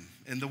honor him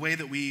in the way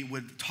that we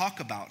would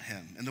talk about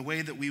him, in the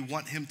way that we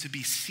want him to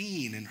be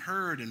seen and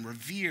heard and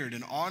revered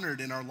and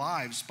honored in our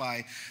lives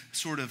by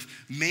sort of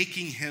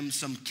making him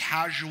some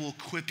casual,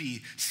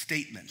 quippy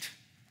statement.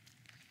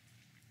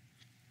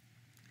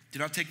 Do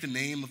not take the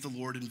name of the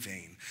Lord in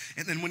vain.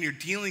 And then when you're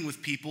dealing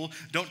with people,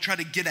 don't try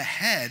to get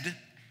ahead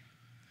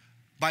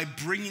by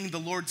bringing the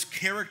Lord's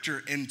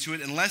character into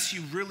it unless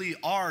you really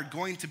are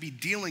going to be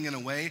dealing in a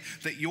way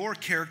that your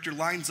character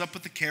lines up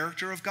with the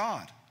character of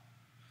God.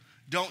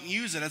 Don't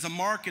use it as a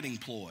marketing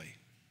ploy.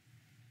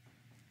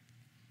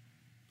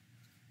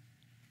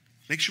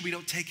 Make sure we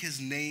don't take his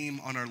name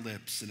on our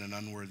lips in an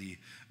unworthy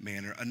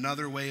manner.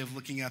 Another way of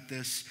looking at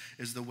this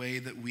is the way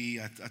that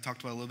I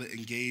talked about a little bit,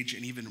 engage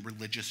in even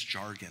religious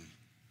jargon.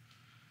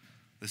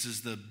 This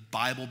is the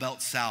Bible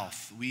Belt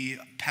South. We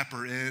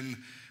pepper in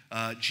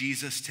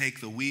Jesus take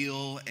the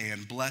wheel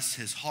and bless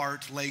his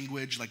heart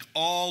language like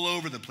all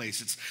over the place.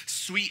 It's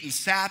sweet and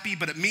sappy,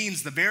 but it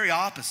means the very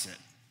opposite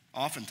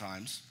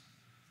oftentimes.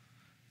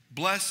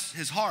 Bless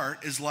his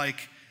heart is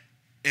like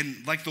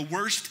the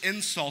worst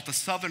insult a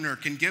Southerner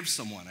can give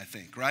someone, I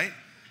think, right?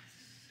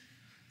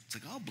 It's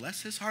like, oh,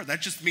 bless his heart.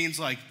 That just means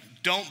like,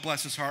 don't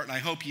bless his heart, and I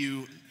hope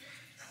you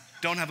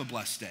don't have a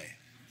blessed day.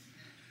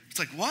 It's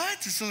like, what?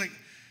 It's like,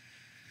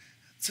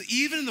 so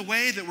even in the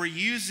way that we're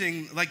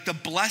using like the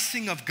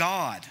blessing of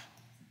God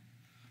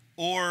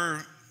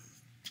or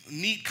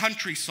neat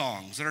country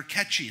songs that are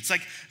catchy, it's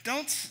like,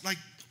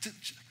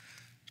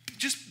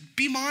 just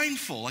be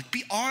mindful, like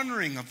be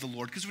honoring of the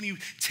Lord. Because when you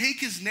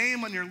take his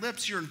name on your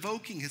lips, you're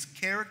invoking his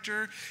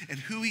character and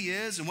who he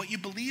is and what you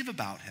believe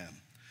about him.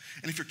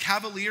 And if you're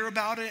cavalier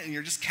about it and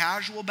you're just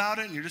casual about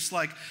it and you're just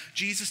like,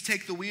 Jesus,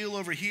 take the wheel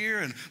over here,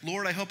 and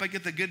Lord, I hope I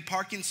get the good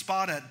parking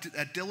spot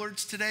at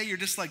Dillard's today, you're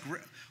just like,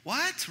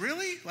 what?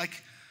 Really?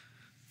 Like,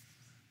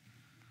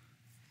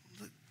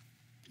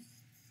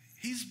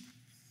 he's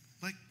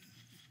like,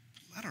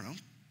 I don't know,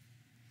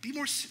 be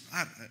more,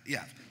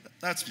 yeah,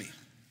 that's me.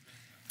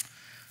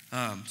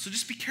 So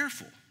just be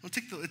careful.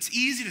 It's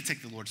easy to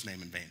take the Lord's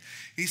name in vain.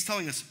 He's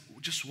telling us,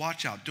 just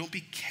watch out. Don't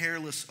be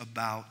careless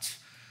about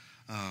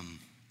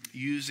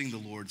using the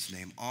Lord's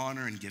name.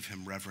 Honor and give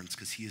him reverence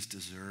because he is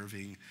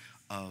deserving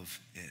of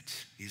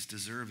it. He's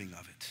deserving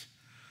of it.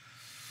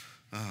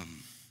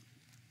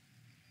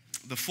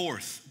 The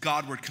fourth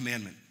Godward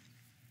commandment,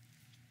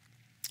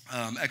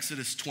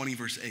 Exodus 20,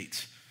 verse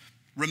 8.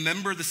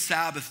 Remember the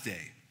Sabbath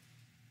day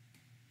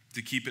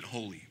to keep it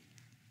holy.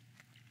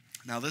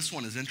 Now this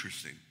one is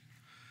interesting.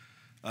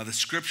 The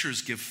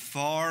scriptures give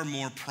far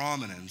more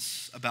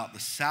prominence about the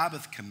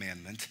Sabbath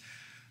commandment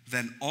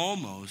than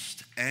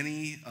almost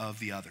any of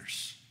the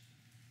others.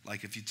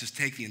 Like if you just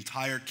take the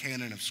entire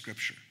canon of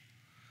scripture,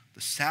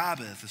 the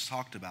Sabbath is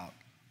talked about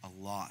a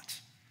lot.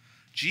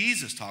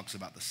 Jesus talks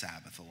about the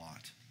Sabbath a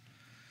lot.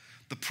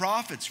 The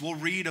prophets will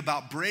read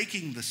about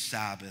breaking the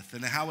Sabbath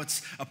and how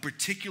it's a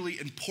particularly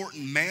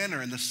important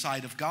manner in the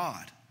sight of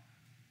God.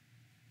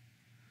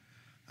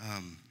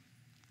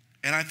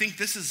 And I think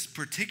this is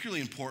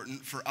particularly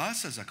important for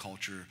us as a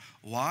culture.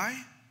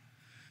 Why?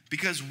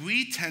 Because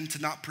we tend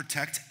to not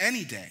protect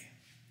any day.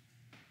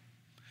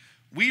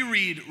 We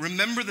read,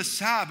 remember the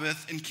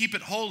Sabbath and keep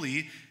it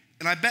holy,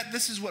 and I bet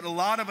this is what a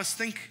lot of us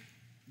think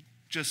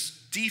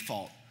just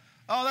default.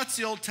 Oh, that's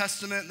the Old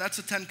Testament, that's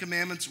the Ten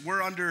Commandments,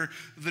 we're under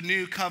the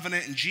new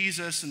covenant in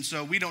Jesus, and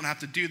so we don't have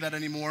to do that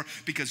anymore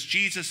because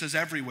Jesus is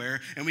everywhere,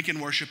 and we can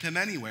worship him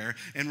anywhere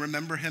and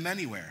remember him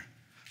anywhere.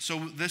 So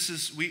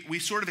we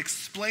sort of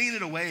explain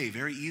it away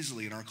very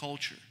easily in our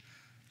culture.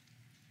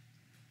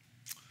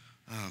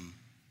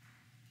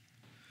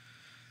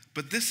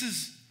 But this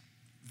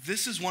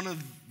is one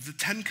of the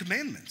 10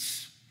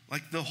 Commandments.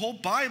 Like the whole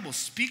Bible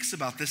speaks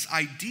about this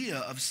idea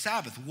of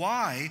Sabbath.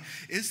 Why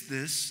is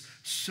this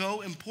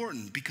so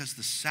important? Because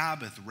the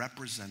Sabbath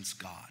represents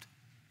God.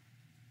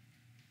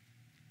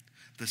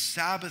 The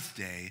Sabbath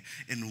day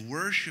and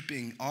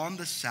worshiping on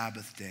the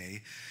Sabbath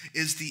day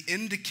is the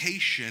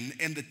indication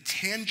and the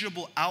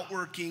tangible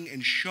outworking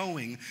and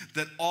showing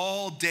that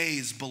all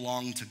days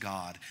belong to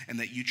God and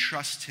that you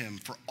trust him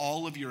for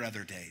all of your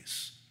other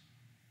days.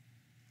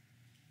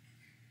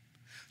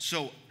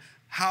 So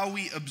how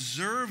we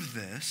observe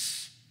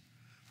this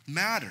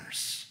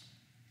matters.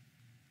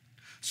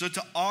 So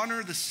to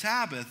honor the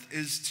Sabbath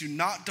is to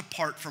not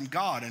depart from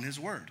God and his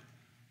word.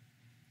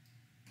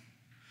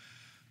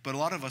 But a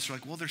lot of us are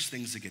like, well, there's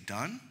things that get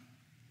done,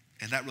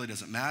 and that really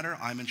doesn't matter.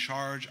 I'm in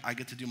charge. I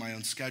get to do my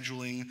own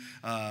scheduling.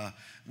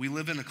 We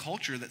live in a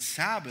culture that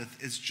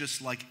Sabbath is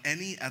just like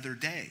any other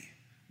day.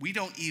 We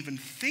don't even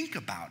think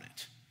about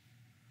it.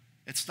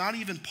 It's not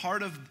even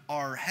part of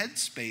our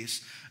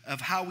headspace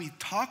of how we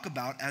talk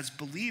about as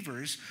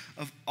believers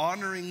of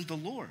honoring the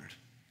Lord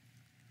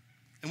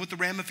and what the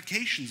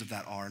ramifications of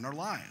that are in our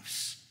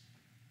lives.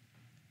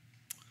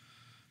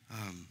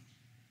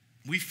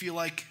 We feel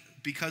like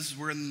because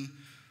we're in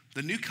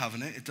the new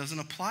covenant, it doesn't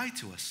apply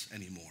to us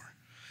anymore.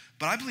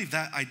 But I believe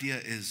that idea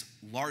is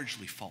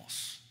largely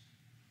false.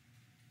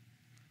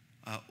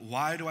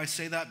 Why do I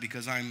say that?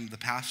 Because I'm the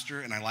pastor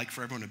and I like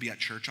for everyone to be at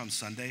church on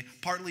Sunday?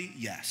 Partly,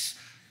 yes.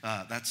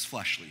 That's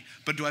fleshly.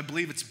 But do I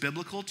believe it's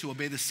biblical to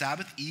obey the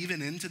Sabbath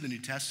even into the New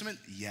Testament?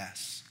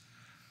 Yes.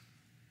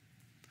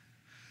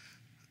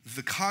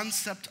 The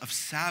concept of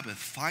Sabbath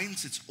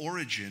finds its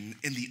origin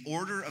in the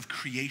order of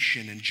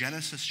creation in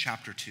Genesis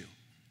chapter 2,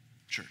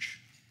 church.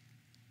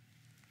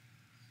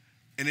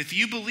 And if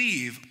you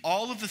believe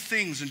all of the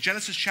things in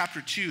Genesis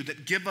chapter 2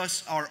 that give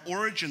us our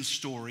origin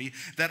story,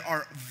 that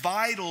are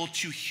vital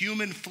to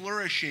human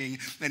flourishing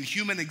and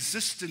human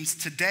existence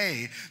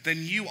today, then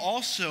you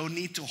also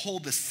need to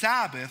hold the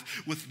Sabbath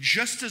with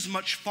just as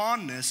much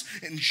fondness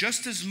and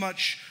just as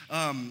much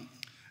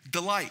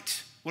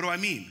delight. What do I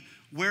mean?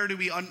 Where do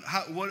we,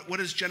 what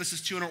does Genesis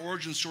 2 and our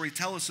origin story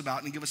tell us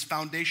about and give us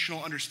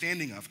foundational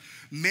understanding of?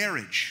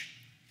 Marriage.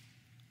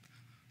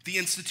 The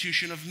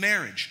institution of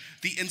marriage,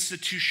 the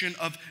institution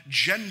of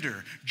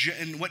gender,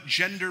 and what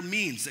gender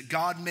means, that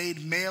God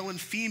made male and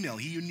female.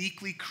 He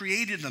uniquely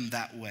created them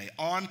that way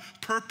on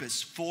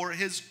purpose for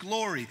his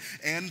glory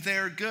and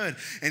their good.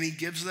 And he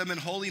gives them in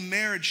holy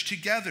marriage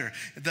together.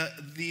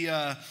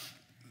 The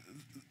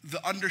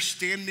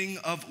understanding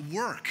of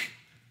work,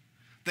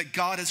 that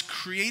God has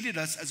created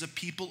us as a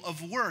people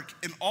of work.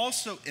 And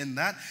also in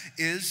that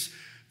is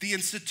the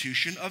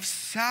institution of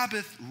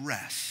Sabbath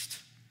rest.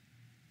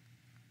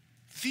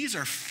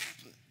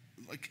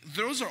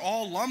 Those are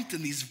all lumped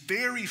in these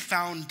very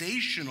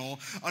foundational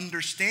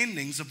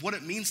understandings of what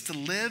it means to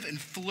live and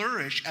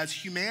flourish as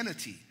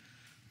humanity.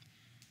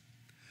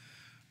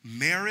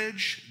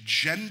 Marriage,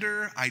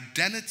 gender,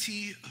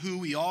 identity, who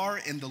we are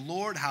in the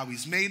Lord, how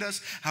he's made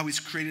us, how he's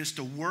created us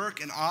to work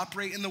and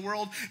operate in the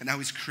world, and how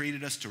he's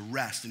created us to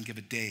rest and give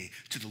a day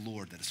to the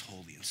Lord that is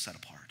holy and set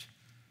apart.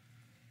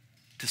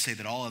 To say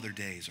that all other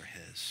days are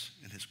his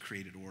in his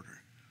created order.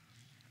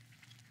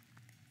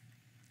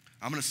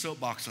 I'm going to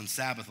soapbox on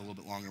Sabbath a little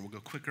bit longer. We'll go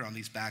quicker on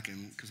these back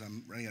end because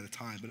I'm running out of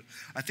time. But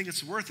I think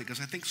it's worth it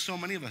because I think so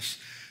many of us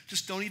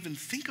just don't even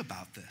think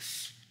about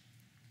this.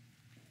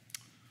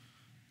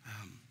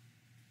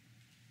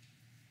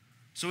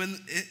 So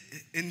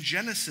in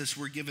Genesis,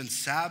 we're given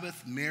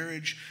Sabbath,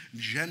 marriage,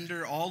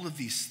 gender, all of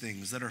these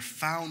things that are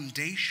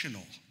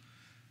foundational.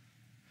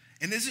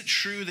 And is it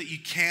true that you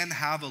can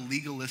have a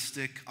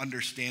legalistic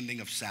understanding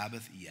of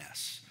Sabbath?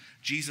 Yes.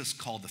 Jesus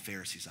called the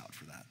Pharisees out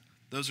for that.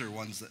 Those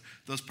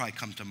probably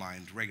come to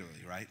mind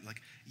regularly, right?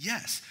 Like,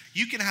 yes,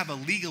 you can have a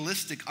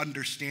legalistic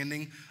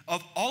understanding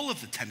of all of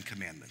the 10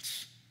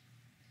 Commandments.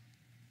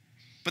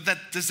 But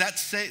does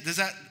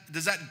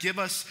that give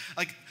us,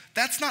 like,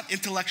 that's not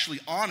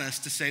intellectually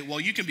honest to say, well,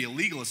 you can be a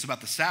legalist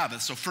about the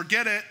Sabbath, so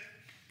forget it.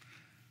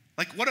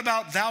 Like, what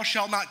about thou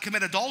shalt not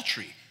commit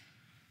adultery?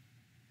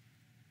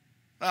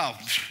 Oh,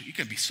 you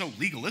can be so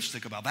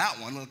legalistic about that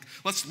one. Look,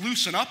 let's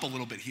loosen up a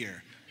little bit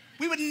here.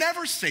 We would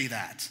never say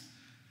that.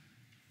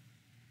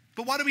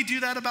 But why do we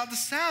do that about the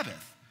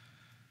Sabbath?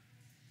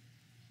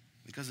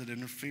 Because it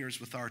interferes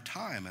with our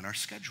time and our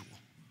schedule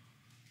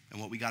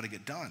and what we got to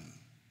get done.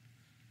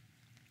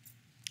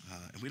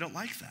 And we don't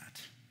like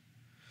that.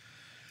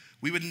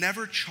 We would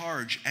never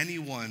charge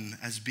anyone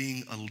as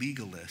being a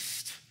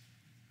legalist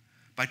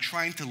by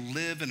trying to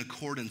live in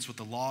accordance with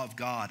the law of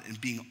God and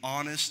being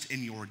honest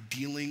in your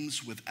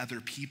dealings with other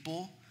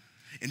people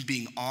and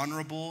being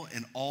honorable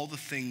in all the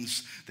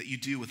things that you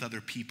do with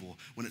other people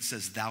when it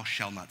says thou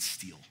shalt not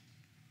steal.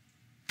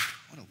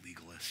 What a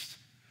legalist.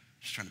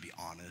 Just trying to be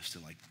honest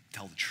and like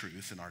tell the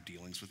truth in our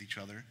dealings with each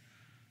other.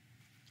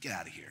 Get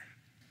out of here.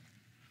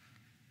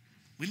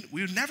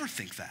 We would never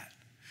think that.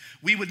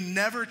 We would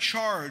never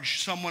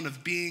charge someone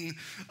of being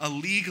a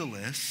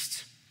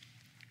legalist,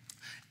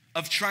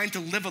 of trying to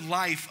live a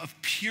life of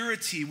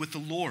purity with the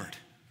Lord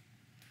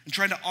and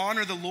trying to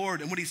honor the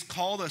Lord and what he's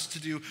called us to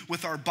do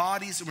with our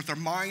bodies and with our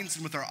minds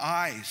and with our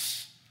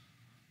eyes.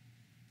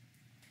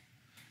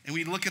 And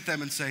we look at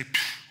them and say,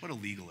 what a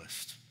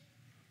legalist.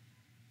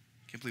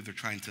 I can't believe they're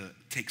trying to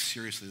take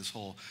seriously this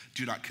whole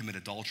do not commit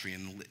adultery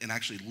and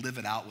actually live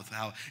it out with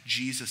how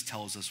Jesus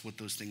tells us what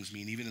those things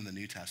mean, even in the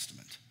New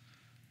Testament.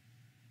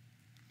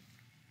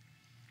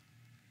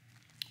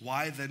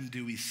 Why then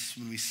do we,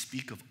 when we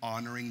speak of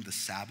honoring the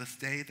Sabbath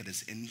day that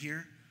is in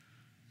here,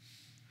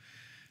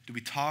 do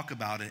we talk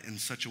about it in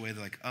such a way that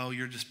like, oh,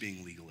 you're just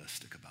being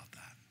legalistic about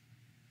that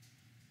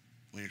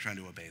when you're trying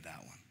to obey that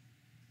one?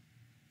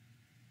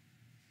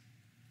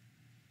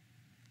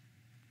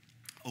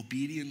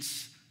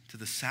 Obedience to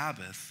the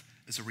Sabbath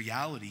is a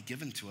reality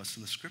given to us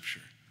in the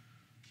scripture.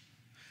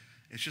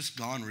 It's just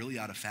gone really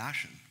out of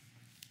fashion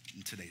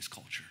in today's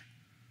culture.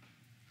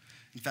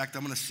 In fact,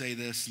 I'm going to say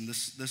this, and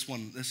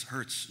this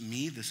hurts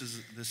me. This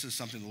is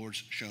something the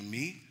Lord's shown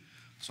me.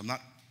 So I'm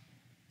not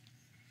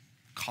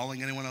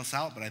calling anyone else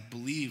out, but I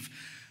believe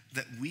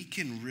that we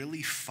can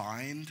really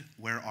find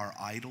where our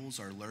idols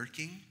are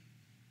lurking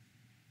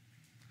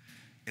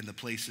in the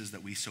places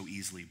that we so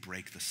easily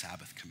break the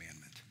Sabbath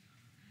commandment.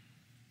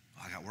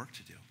 Well, I got work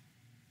to do.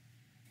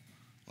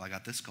 Well, I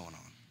got this going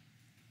on.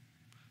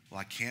 Well,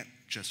 I can't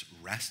just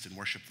rest and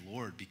worship the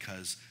Lord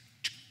because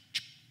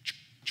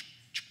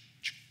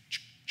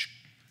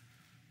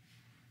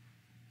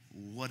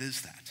what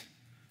is that?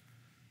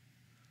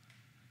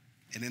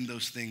 And in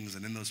those things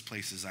and in those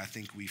places, I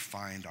think we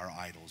find our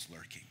idols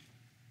lurking.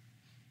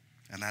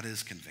 And that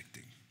is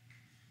convicting.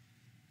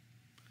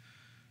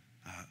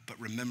 But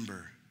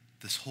remember,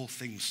 this whole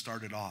thing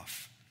started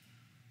off,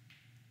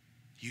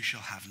 you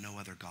shall have no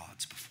other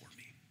gods before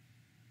me.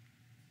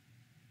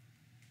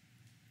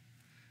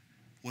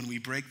 When we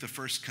break the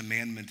first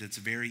commandment, it's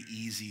very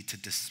easy to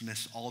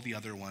dismiss all the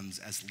other ones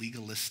as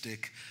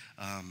legalistic,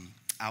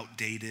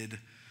 outdated,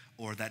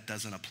 or that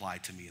doesn't apply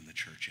to me in the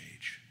church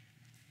age.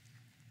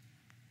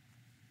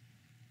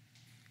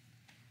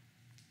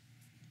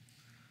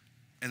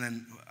 And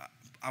then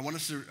I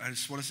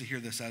just want us to hear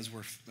this as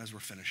we're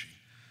finishing.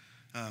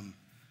 Well,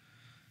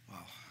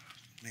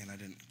 man, I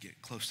didn't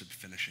get close to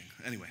finishing.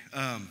 Anyway,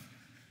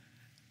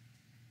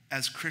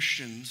 as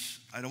Christians,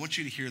 I don't want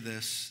you to hear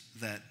this,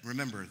 that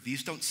remember,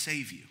 these don't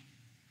save you.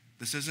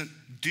 This isn't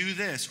do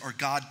this or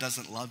God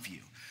doesn't love you.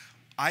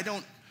 I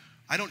don't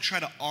try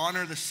to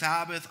honor the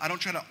Sabbath. I don't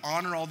try to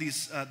honor all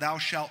these, thou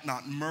shalt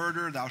not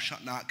murder, thou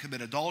shalt not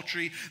commit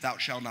adultery, thou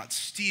shalt not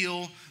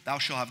steal, thou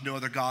shalt have no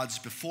other gods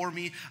before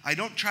me. I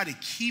don't try to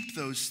keep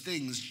those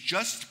things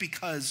just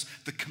because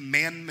the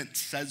commandment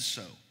says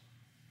so.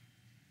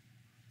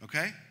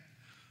 Okay?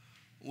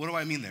 What do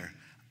I mean there?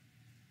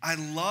 I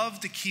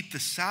love to keep the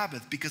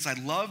Sabbath because I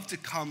love to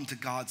come to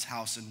God's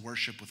house and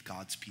worship with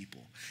God's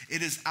people.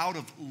 It is out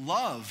of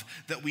love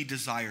that we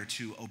desire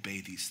to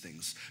obey these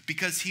things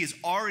because he has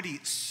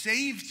already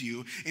saved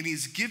you and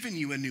he's given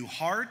you a new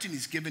heart and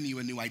he's given you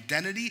a new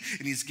identity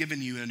and he's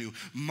given you a new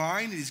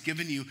mind and he's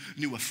given you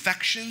new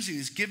affections and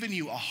he's given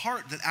you a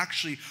heart that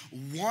actually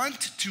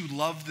want to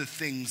love the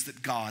things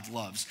that God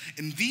loves.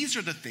 And these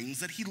are the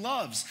things that he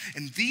loves.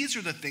 And these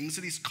are the things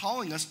that he's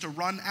calling us to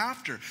run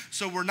after.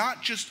 So we're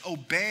not just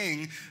obeying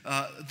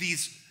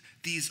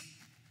these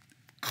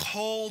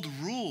cold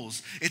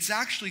rules. It's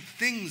actually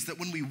things that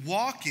when we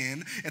walk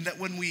in and that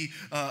when we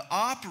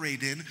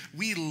operate in,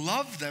 we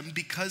love them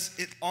because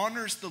it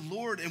honors the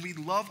Lord, and we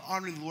love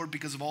honoring the Lord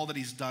because of all that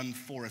he's done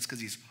for us, because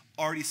he's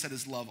already set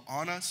his love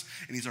on us,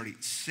 and he's already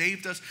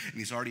saved us, and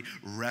he's already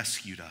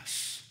rescued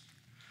us.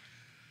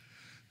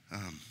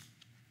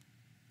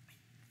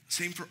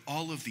 Same for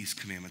all of these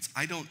commandments.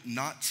 I don't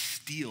not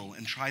steal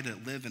and try to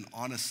live an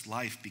honest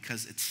life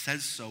because it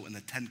says so in the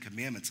 10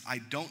 Commandments. I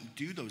don't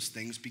do those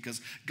things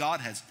because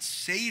God has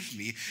saved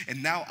me,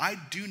 and now I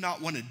do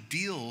not want to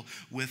deal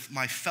with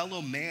my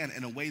fellow man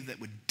in a way that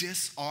would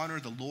dishonor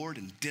the Lord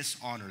and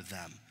dishonor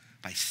them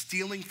by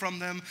stealing from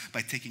them,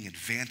 by taking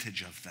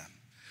advantage of them,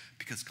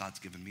 because God's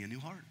given me a new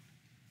heart.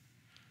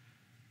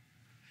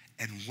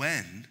 And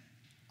when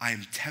I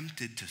am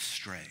tempted to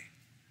stray,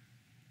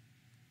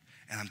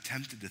 and I'm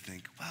tempted to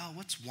think, well,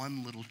 what's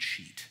one little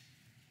cheat?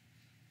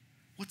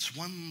 What's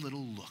one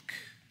little look?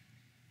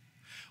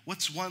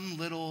 What's one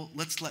little,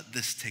 let's let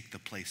this take the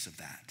place of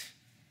that?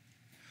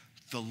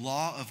 The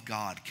law of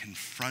God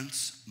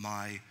confronts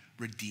my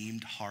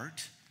redeemed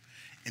heart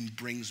and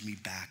brings me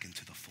back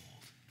into the fold.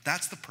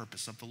 That's the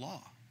purpose of the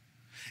law,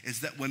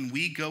 is that when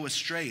we go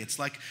astray, it's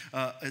like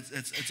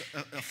it's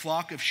a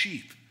flock of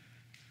sheep.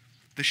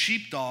 The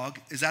sheepdog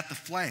is at the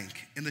flank,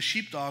 and the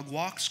sheepdog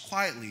walks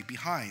quietly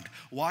behind,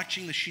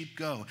 watching the sheep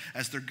go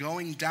as they're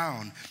going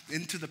down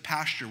into the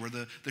pasture where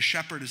the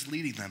shepherd is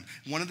leading them.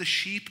 One of the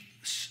sheep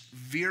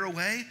veer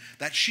away,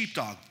 that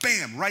sheepdog,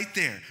 bam, right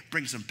there,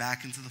 brings him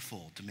back into the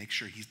fold to make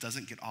sure he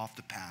doesn't get off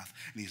the path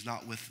and he's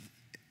not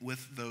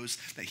with those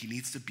that he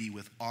needs to be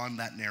with on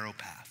that narrow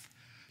path.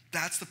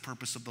 That's the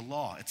purpose of the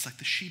law. It's like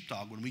the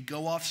sheepdog. When we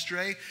go off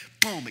stray,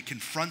 boom, it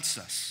confronts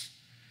us.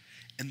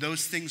 And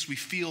those things we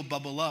feel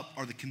bubble up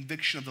are the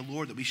conviction of the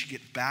Lord that we should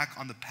get back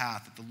on the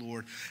path that the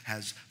Lord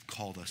has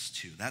called us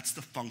to. That's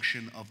the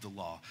function of the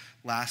law.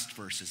 Last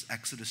verses,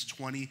 Exodus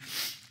 20,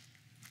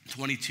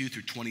 22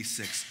 through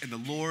 26. And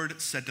the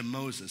Lord said to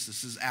Moses,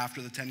 this is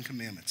after the 10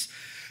 Commandments,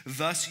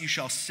 thus you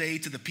shall say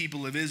to the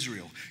people of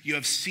Israel, you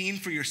have seen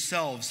for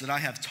yourselves that I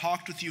have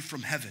talked with you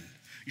from heaven.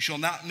 You shall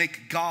not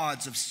make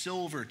gods of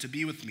silver to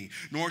be with me,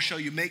 nor shall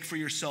you make for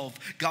yourself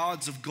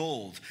gods of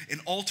gold.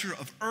 An altar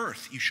of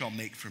earth you shall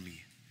make for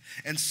me,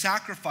 and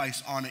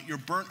sacrifice on it your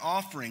burnt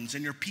offerings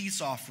and your peace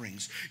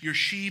offerings, your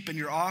sheep and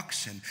your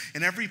oxen.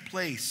 In every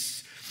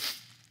place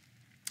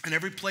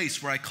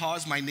where I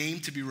cause my name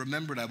to be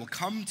remembered, I will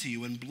come to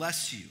you and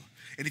bless you.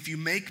 And if you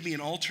make me an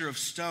altar of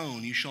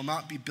stone, you shall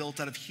not be built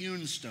out of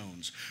hewn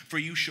stones, for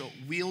you shall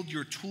wield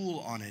your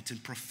tool on it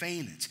and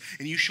profane it.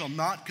 And you shall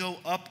not go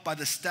up by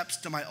the steps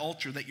to my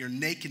altar, that your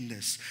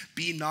nakedness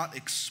be not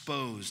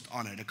exposed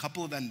on it. A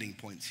couple of ending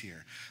points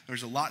here.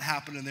 There's a lot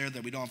happening there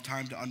that we don't have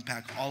time to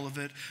unpack all of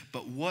it,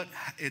 but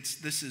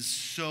this is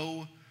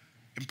so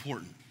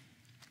important.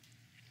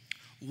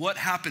 What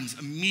happens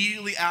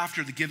immediately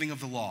after the giving of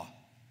the law?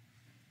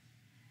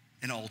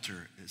 An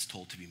altar is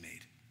told to be made.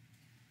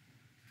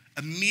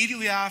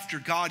 Immediately after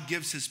God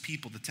gives his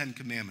people the 10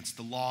 Commandments,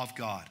 the law of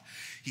God,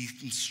 he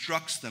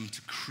instructs them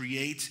to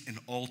create an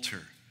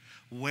altar.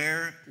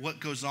 What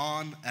goes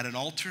on at an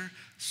altar?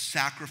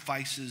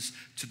 Sacrifices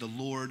to the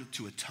Lord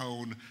to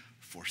atone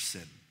for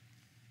sin.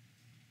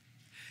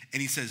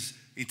 And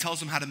he tells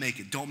them how to make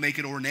it. Don't make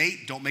it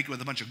ornate. Don't make it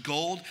with a bunch of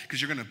gold,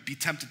 because you're going to be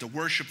tempted to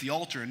worship the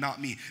altar and not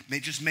me.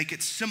 Just make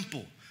it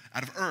simple,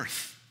 out of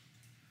earth.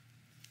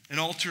 An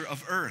altar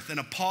of earth.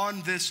 And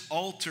upon this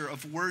altar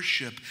of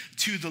worship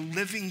to the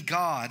living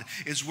God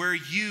is where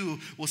you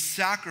will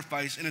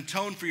sacrifice and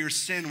atone for your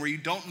sin, where you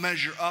don't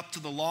measure up to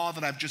the law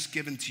that I've just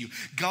given to you.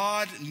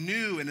 God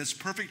knew in his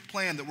perfect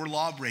plan that we're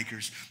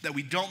lawbreakers, that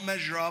we don't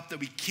measure up, that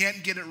we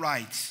can't get it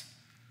right.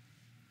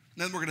 And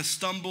then we're going to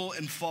stumble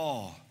and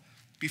fall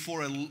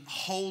before a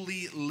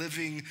holy,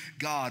 living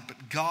God.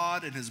 But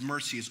God in his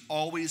mercy has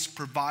always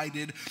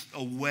provided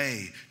a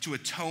way to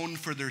atone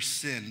for their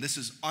sin. This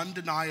is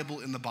undeniable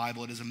in the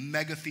Bible. It is a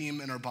mega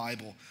theme in our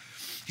Bible.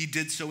 He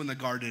did so in the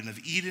Garden of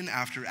Eden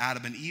after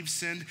Adam and Eve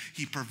sinned.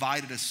 He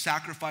provided a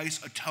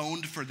sacrifice,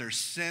 atoned for their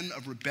sin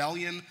of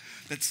rebellion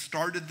that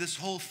started this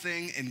whole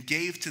thing, and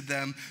gave to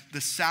them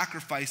the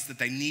sacrifice that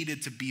they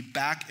needed to be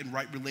back in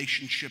right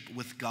relationship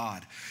with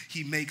God.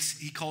 He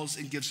calls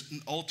and gives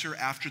an altar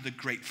after the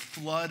great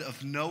flood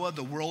of Noah.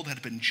 The world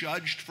had been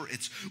judged for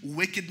its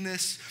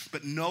wickedness,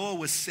 but Noah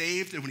was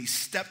saved, and when he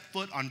stepped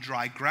foot on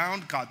dry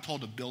ground, God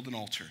told him to build an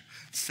altar,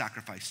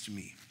 sacrifice to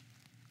me.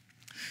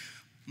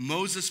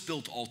 Moses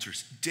built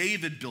altars.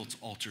 David built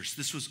altars.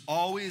 This was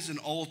always an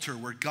altar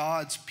where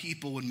God's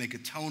people would make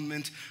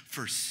atonement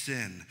for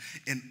sin.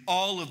 And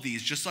all of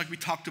these, just like we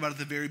talked about at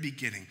the very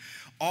beginning,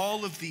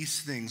 all of these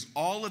things,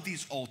 all of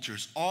these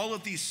altars, all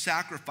of these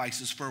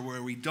sacrifices for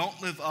where we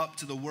don't live up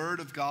to the word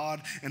of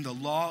God and the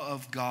law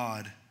of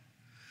God,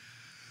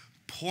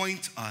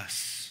 point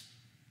us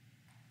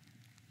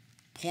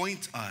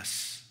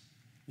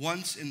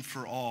once and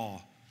for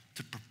all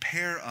to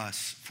prepare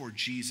us for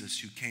Jesus,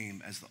 who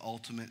came as the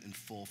ultimate and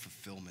full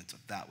fulfillment of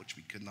that which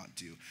we could not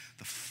do,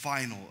 the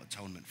final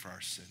atonement for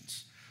our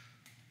sins,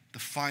 the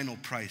final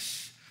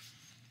price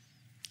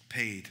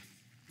paid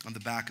on the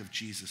back of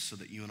Jesus so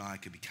that you and I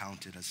could be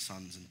counted as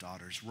sons and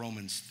daughters.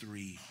 Romans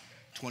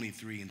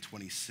 3:23 and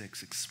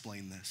 26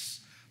 explain this.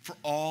 For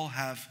all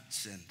have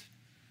sinned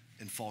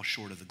and fall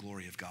short of the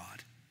glory of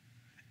God,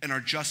 and are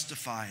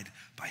justified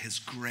by his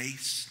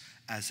grace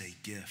as a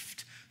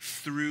gift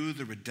through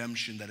the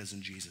redemption that is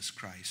in Jesus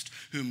Christ,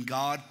 whom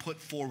God put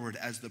forward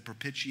as the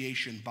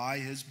propitiation by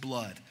his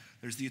blood.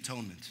 There's the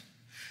atonement.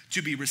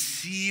 To be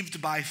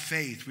received by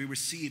faith. We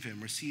receive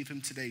him. Receive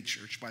him today,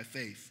 church, by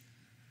faith.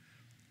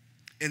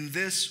 And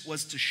this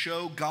was to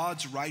show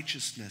God's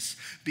righteousness,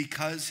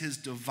 because his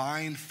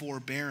divine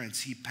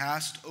forbearance, he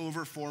passed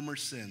over former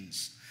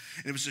sins.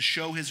 And it was to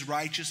show his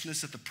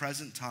righteousness at the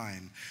present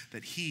time,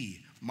 that he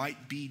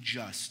might be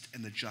just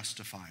and the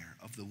justifier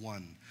of the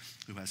one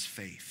who has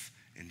faith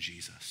in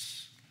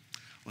Jesus.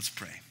 Let's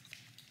pray.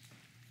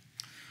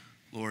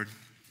 Lord,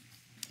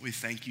 we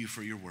thank you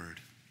for your word.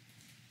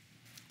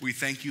 We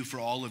thank you for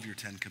all of your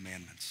 10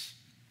 commandments.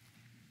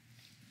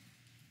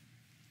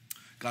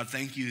 God,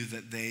 thank you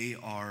that they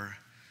are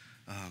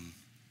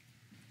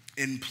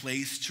in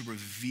place to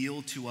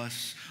reveal to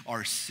us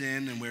our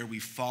sin and where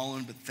we've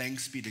fallen. But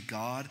thanks be to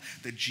God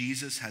that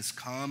Jesus has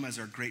come as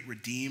our great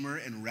Redeemer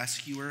and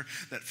rescuer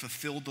that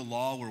fulfilled the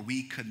law where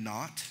we could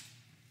not.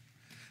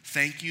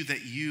 Thank you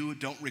that you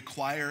don't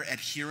require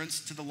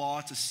adherence to the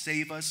law to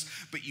save us,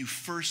 but you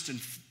first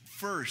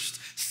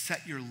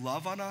set your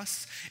love on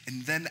us,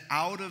 and then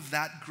out of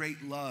that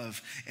great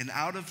love and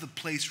out of the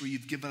place where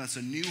you've given us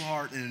a new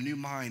heart and a new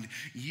mind,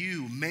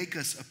 you make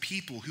us a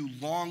people who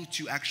long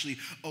to actually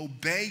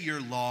obey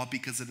your law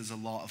because it is a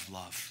law of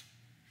love.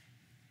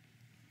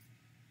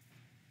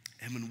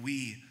 And when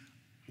we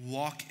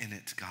walk in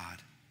it, God,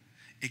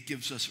 it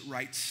gives us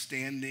right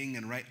standing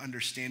and right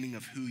understanding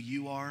of who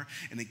you are,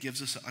 and it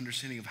gives us an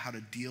understanding of how to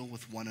deal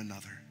with one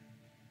another.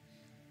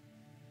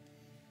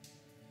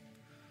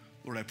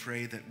 Lord, I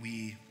pray that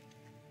we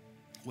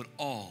would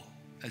all,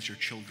 as your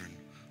children,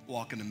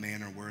 walk in a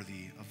manner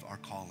worthy of our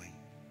calling.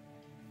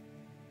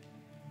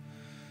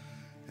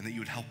 And that you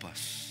would help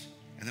us,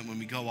 and that when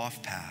we go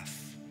off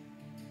path,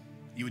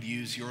 you would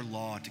use your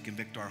law to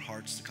convict our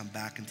hearts to come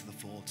back into the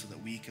fold so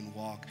that we can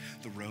walk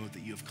the road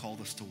that you have called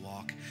us to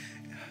walk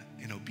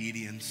in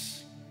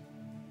obedience,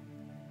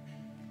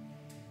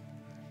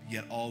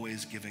 yet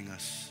always giving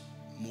us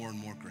more and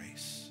more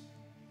grace.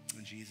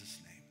 In Jesus'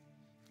 name.